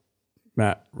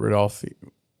Matt Rodolfi.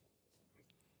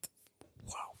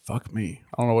 Wow, fuck me.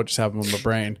 I don't know what just happened with my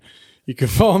brain. You can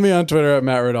follow me on Twitter at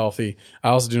Matt Rodolfi. I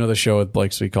also do another show with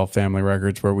Blake Sweet called Family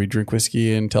Records where we drink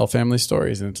whiskey and tell family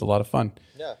stories, and it's a lot of fun.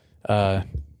 Yeah.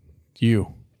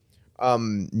 You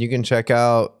can check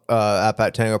out at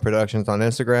Fat Tango Productions on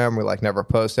Instagram. We like never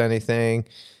post anything.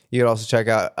 You can also check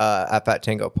out at Fat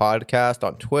Tango Podcast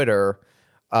on Twitter,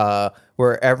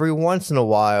 where every once in a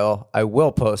while I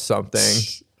will post something.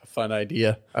 A fun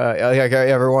idea.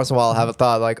 Every once in a while I'll have a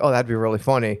thought like, oh, that'd be really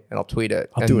funny, and I'll tweet it.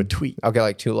 I'll do a tweet. I'll get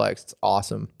like 2 likes. It's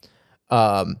awesome.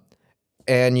 And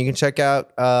you can check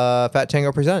out Fat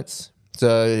Tango Presents.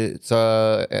 It's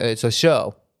a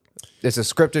show. It's a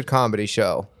scripted comedy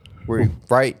show. We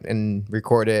write and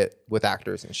record it with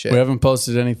actors and shit. We haven't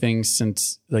posted anything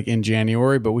since like in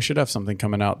January, but we should have something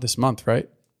coming out this month, right?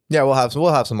 Yeah, we'll have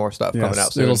some more stuff coming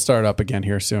out soon. It'll start up again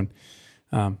here soon.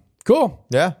 Cool.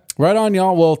 Yeah. Right on,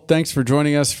 y'all. Well, thanks for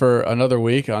joining us for another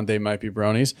week on They Might Be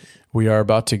Bronies. We are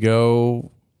about to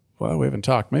go. Well, we haven't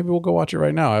talked. Maybe we'll go watch it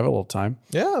right now. I have a little time.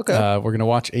 Yeah, okay. We're going to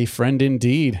watch A Friend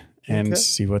Indeed and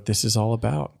see what this is all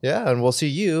about. Yeah, and we'll see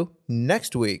you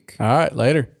next week. All right,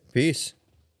 later. Peace.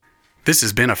 This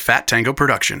has been a Fat Tango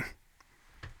production.